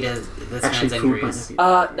order to see to this Actually, man's food injuries.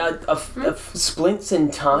 might not be- Splints in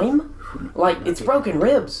time? Like, it's broken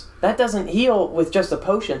ribs. That doesn't heal with just a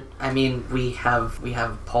potion. I mean, we have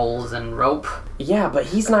poles and rope. Yeah, but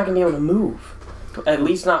he's not going to be able to move. At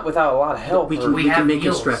least not without a lot of help. We or- can have make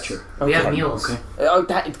mules. a stretcher. We have Okay. mules. Okay. Oh,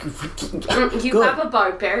 that... You Good. have a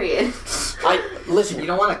barbarian. Listen, You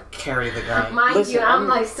don't want to carry the guy. Mind Listen, you, I'm I'm-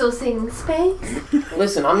 like still singing space.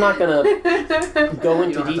 Listen, I'm not gonna go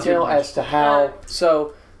into don't have to detail do much. as to how.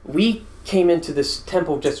 So we came into this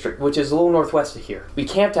temple district, which is a little northwest of here. We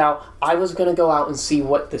camped out. I was gonna go out and see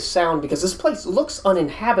what the sound, because this place looks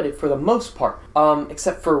uninhabited for the most part,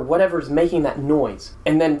 except for whatever's making that noise.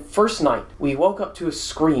 And then first night, we woke up to a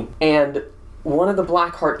scream, and one of the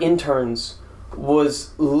Blackheart interns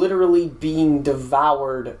was literally being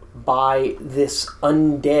devoured by this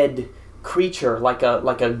undead creature, like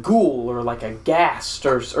a ghoul or like a ghast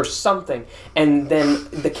or something. And then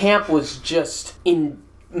the camp was just in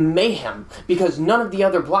mayhem because none of the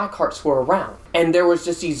other Blackhearts were around, and there was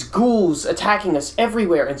just these ghouls attacking us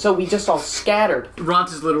everywhere, and so we just all scattered. Ront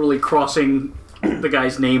is literally crossing the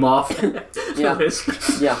guy's name off the Yeah.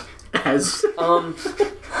 list Yeah. as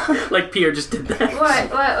like Pierre just did that.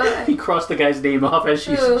 What? He crossed the guy's name off as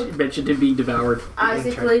she Who? mentioned him being devoured.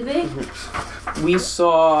 Isaac intern. Levy? We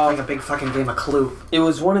saw Like a big fucking game of Clue. it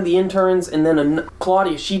was one of the interns, and then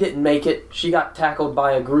Claudia. She didn't make it. She got tackled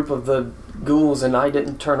by a group of the ghouls, and I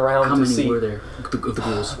didn't turn around How to many see. were there of the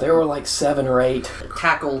ghouls? There were like 7 or 8.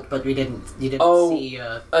 Tackled, but you didn't Oh. see.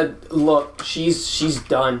 Look, she's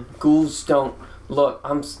done. Ghouls don't look.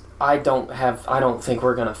 I don't think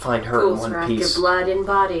we're gonna find her Ghouls in one rack your piece. blood and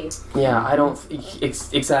body. Yeah, I don't.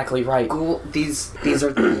 Exactly right. Ghoul. These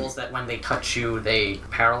are the ghouls that when they touch you, they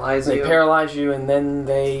paralyze They you. paralyze you and then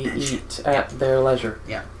they eat at their leisure.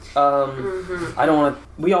 Yeah. I don't want to.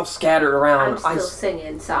 We all scattered around. I'm still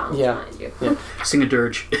singing songs, Yeah. mind you. Yeah. Sing a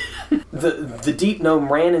dirge. The Deep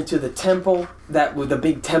Gnome ran into the temple, that with the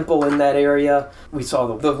big temple in that area. We saw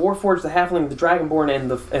the Warforged, the Halfling, the Dragonborn,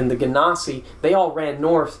 and the Ganassi. They all ran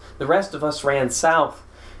north. The rest of us ran south.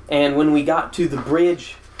 And when we got to the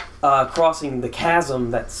bridge crossing the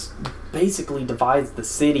chasm that's basically divides the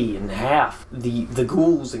city in half, the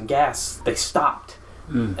ghouls and ghasts, they stopped.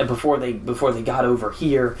 And before they got over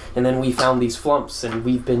here, and then we found these flumps, and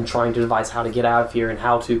we've been trying to devise how to get out of here and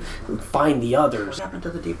how to find the others. What happened to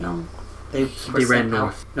the Deep Gnome? They They ran sent out-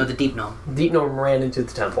 north. No, the Deep Gnome. Deep Gnome ran into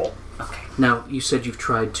the temple. Okay. Now, you said you've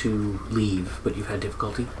tried to leave, but you've had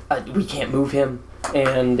difficulty. We can't move him,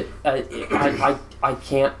 and I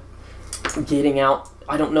can't getting out.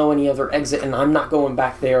 I don't know any other exit, and I'm not going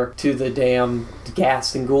back there to the damn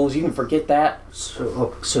ghast and ghouls. You can forget that.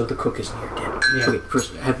 So the cook isn't here yet. Yeah. Okay,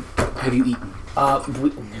 first, have you eaten?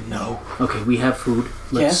 No. Okay, we have food.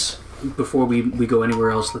 Yes. Before we go anywhere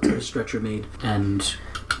else, let's get a stretcher made. And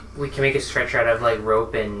We can make a stretcher out of like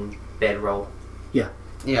rope and bedroll. Yeah.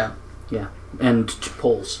 and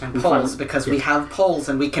poles. And We poles, finally- because yeah. we have poles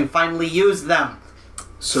and we can finally use them.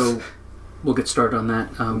 So we'll get started on that.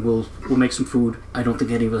 We'll make some food. I don't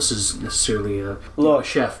think any of us is necessarily a Look,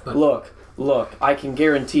 chef, but Look. I can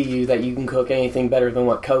guarantee you that you can cook anything better than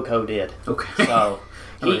what Coco did. okay. So.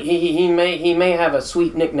 Alright. He may have a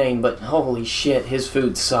sweet nickname, but holy shit, his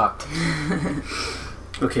food sucked.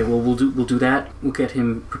 Okay, well we'll do that. We'll get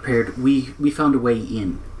him prepared. We found a way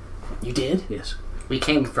in. You did? Yes. We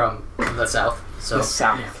came from the south, so The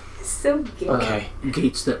south. So gay. Okay.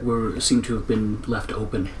 Gates that seem to have been left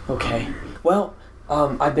open. Okay. Well,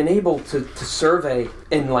 I've been able to survey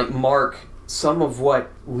and mark some of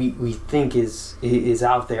what we think is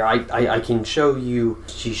out there. I can show you.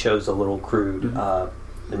 She shows a little crude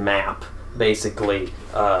map, basically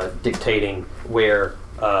dictating where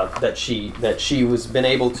she's been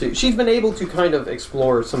able to kind of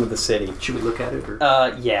explore some of the city. Should we look at it? Or?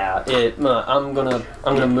 Yeah. I'm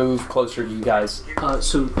gonna move closer to you guys.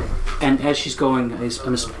 And as she's going,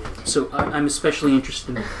 I'm especially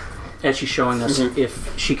interested, as she's showing us,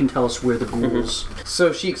 if she can tell us where the ghouls.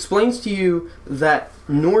 So she explains to you that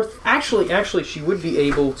north... Actually, she would be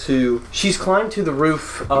able to... She's climbed to the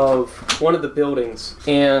roof of one of the buildings,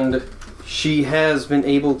 and she has been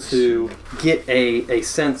able to get a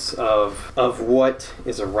sense of what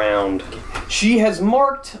is around. She has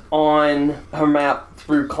marked on her map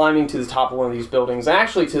through climbing to the top of one of these buildings,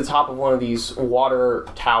 actually to the top of one of these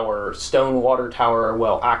stone water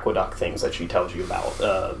tower, aqueduct things that she tells you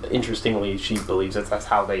about. Interestingly, she believes that that's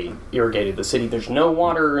how they irrigated the city. There's no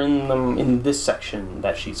water in them in this section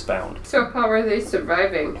that she's found. So how are they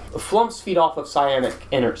surviving? Flumps feed off of psionic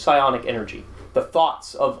energy. The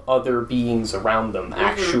thoughts of other beings around them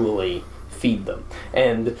actually feed them.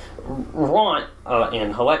 And Ront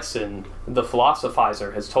and Helexin, the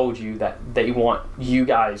philosophizer, has told you that they want you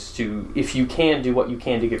guys to, if you can, do what you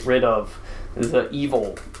can to get rid of the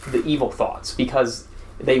evil thoughts, because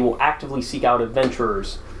they will actively seek out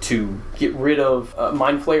adventurers to get rid of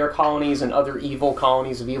Mind Flayer colonies and other evil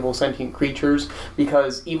colonies of evil sentient creatures,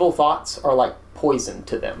 because evil thoughts are like poison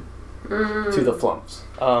to them, to the Flumps.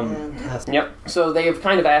 Yep. So they have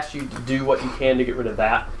kind of asked you to do what you can to get rid of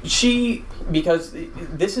that. Because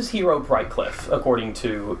this is Hero Brightcliff, according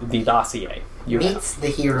to the dossier. Meets the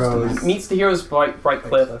heroes.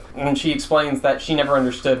 Brightcliff, and she explains that she never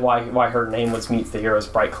understood why her name was Meets the Heroes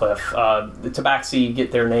Brightcliff. The Tabaxi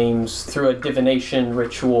get their names through a divination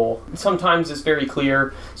ritual. Sometimes it's very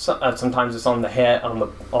clear, sometimes it's on the head,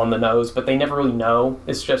 on the nose, but they never really know.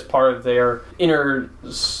 It's just part of their inner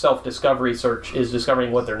self-discovery search, is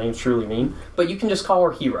discovering what their names truly mean. But you can just call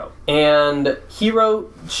her Hero. And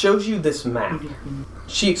Hero shows you this map.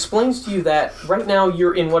 She explains to you that right now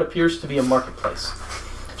you're in what appears to be a marketplace.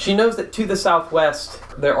 She knows that to the southwest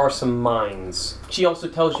there are some mines. She also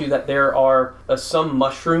tells you that there are some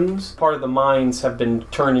mushrooms. Part of the mines have been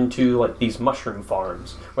turned into like these mushroom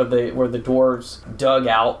farms where the dwarves dug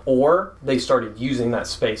out, or they started using that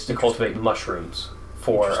space to cultivate mushrooms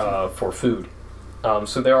for food.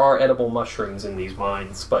 So there are edible mushrooms in these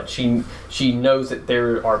mines, but she knows that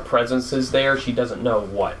there are presences there. She doesn't know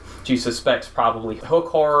what. She suspects probably hook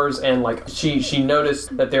horrors, and like she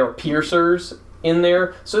noticed that there are piercers in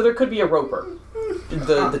there, so there could be a roper.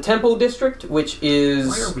 The Temple District, which is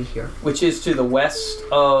Why are we here? Which is to the west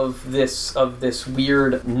of this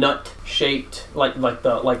weird nut-shaped, like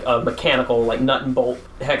a mechanical, like nut and bolt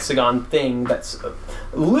hexagon thing that's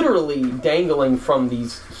literally dangling from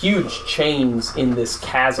these huge chains in this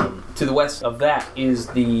chasm. To the west of that is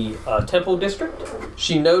the Temple District.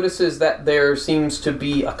 She notices that there seems to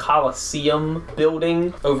be a Colosseum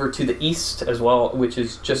building over to the east as well, which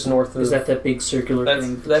is just north of. Is that big circular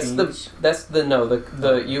thing?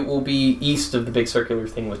 You will be east of the big circular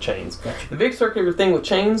thing with chains. Gotcha. The big circular thing with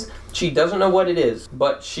chains, she doesn't know what it is,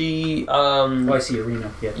 but she I see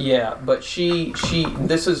arena. Yeah. Yeah, but she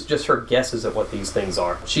this is just her guesses at what these things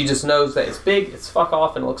are. She just knows that it's big, it's fuck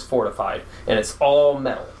off, and it looks fortified, and it's all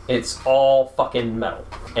metal. It's all fucking metal,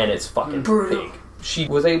 and it's fucking big. She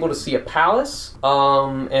was able to see a palace,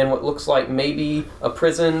 and what looks like maybe a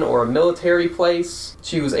prison or a military place.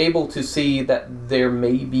 She was able to see that there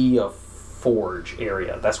may be a forge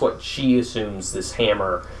area. That's what she assumes this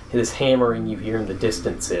hammering you hear in the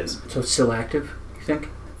distance is. So it's still active, you think?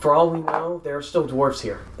 For all we know, there are still dwarves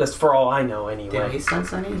here. That's for all I know, anyway. Did we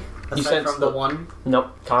sense any? Aside sense from the one?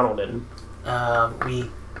 Nope, Connell didn't. We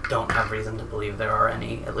don't have reason to believe there are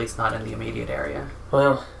any, at least not in the immediate area.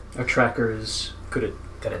 Well, Our tracker is good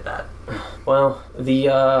at that. Well,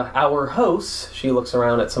 our hosts, she looks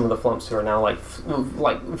around at some of the Flumps who are now like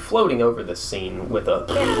floating over this scene with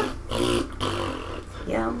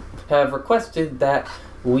Yeah. have requested that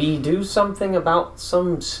we do something about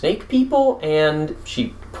some snake people, and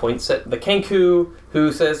she points at the Kenku,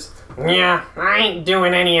 who says, "Yeah, I ain't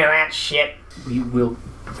doing any of that shit." We'll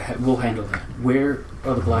handle that. Where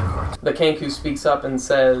are the black cards? The Kenku speaks up and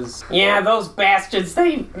says, "Yeah, those bastards,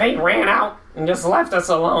 they ran out and just left us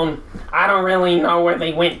alone. I don't really know where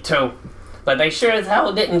they went to, but they sure as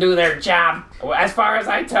hell didn't do their job. As far as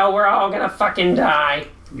I tell, we're all gonna fucking die."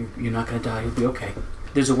 You're not gonna die. You'll be okay.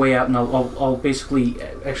 There's a way out, and I'll basically,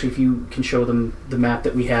 actually, if you can show them the map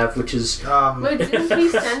that we have, which is... But didn't we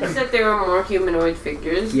sense that there were more humanoid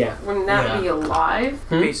figures? Yeah. Wouldn't that be alive,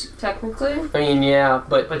 technically? I mean, yeah,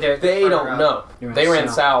 but they don't know. They ran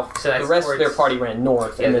south. So the rest of their party ran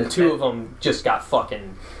north, and then two of them just got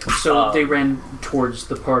fucking... So they ran towards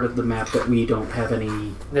the part of the map that we don't have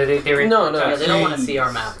any... They were No. Yeah, they don't want to see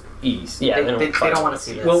our map. East. Yeah, They don't want to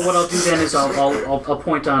see this. Well, what I'll do then is I'll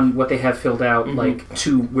point on what they have filled out, like,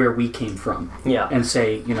 to where we came from. Yeah. And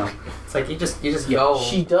say, It's like you just go.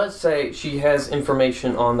 She does say she has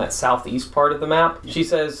information on that southeast part of the map. She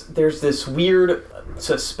says there's this weird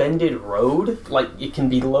suspended road, like it can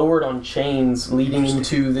be lowered on chains leading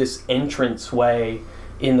into this entranceway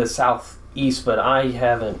in the southeast, but I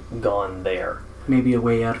haven't gone there. maybe a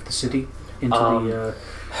way out of the city into the...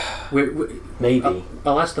 Maybe.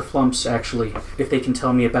 I'll ask the Flumps, actually, if they can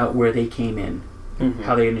tell me about where they came in,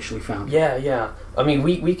 how they initially found it. Yeah. I mean,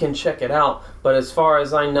 we can check it out, but as far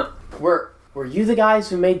as I know... Were you the guys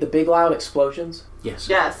who made the big loud explosions? Yes.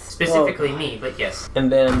 Yes. Specifically me, but yes.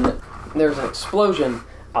 And then there's an explosion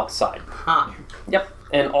outside. Huh. Yep.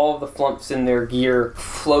 and all of the flumps in their gear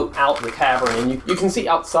float out the cavern. And you can see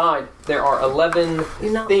outside there are 11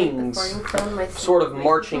 things sort of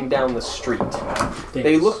marching down the street.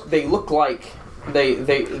 They look like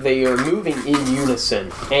they are moving in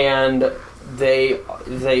unison, and they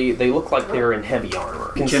look like they're in heavy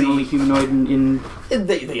armor. Generally humanoid in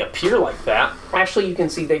They appear like that. Actually, you can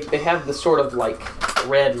see they have the sort of like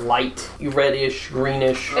red light, reddish,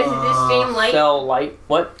 greenish, Is it the same light? fell light.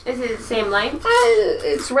 What? Is it the same light?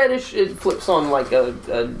 It's reddish. It flips on like a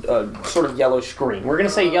sort of yellowish green. We're gonna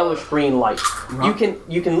say yellowish green light. You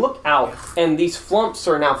can look out, and these flumps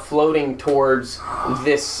are now floating towards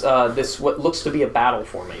this what looks to be a battle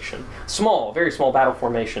formation. Small, very small battle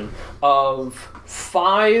formation of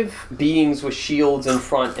 5 beings with shields in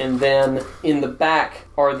front, and then in the back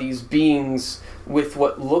are these beings with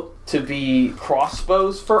what look to be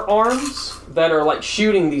crossbows for arms that are like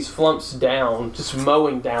shooting these flumps down, just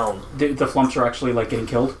mowing down. the flumps are actually like getting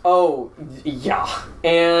killed. Oh, yeah.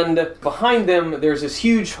 And behind them, there's this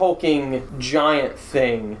huge hulking giant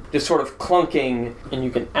thing, just sort of clunking, and you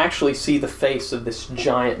can actually see the face of this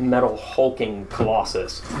giant metal hulking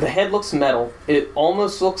colossus. The head looks metal. It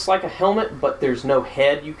almost looks like a helmet, but there's no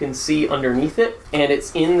head you can see underneath it, and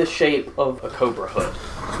it's in the shape of a cobra hood.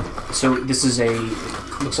 So this is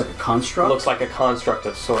looks like a construct? Looks like a construct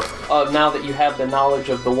of sort. Now that you have the knowledge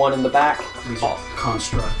of the one in the back, These are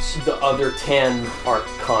constructs. the other 10 are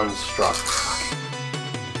constructs.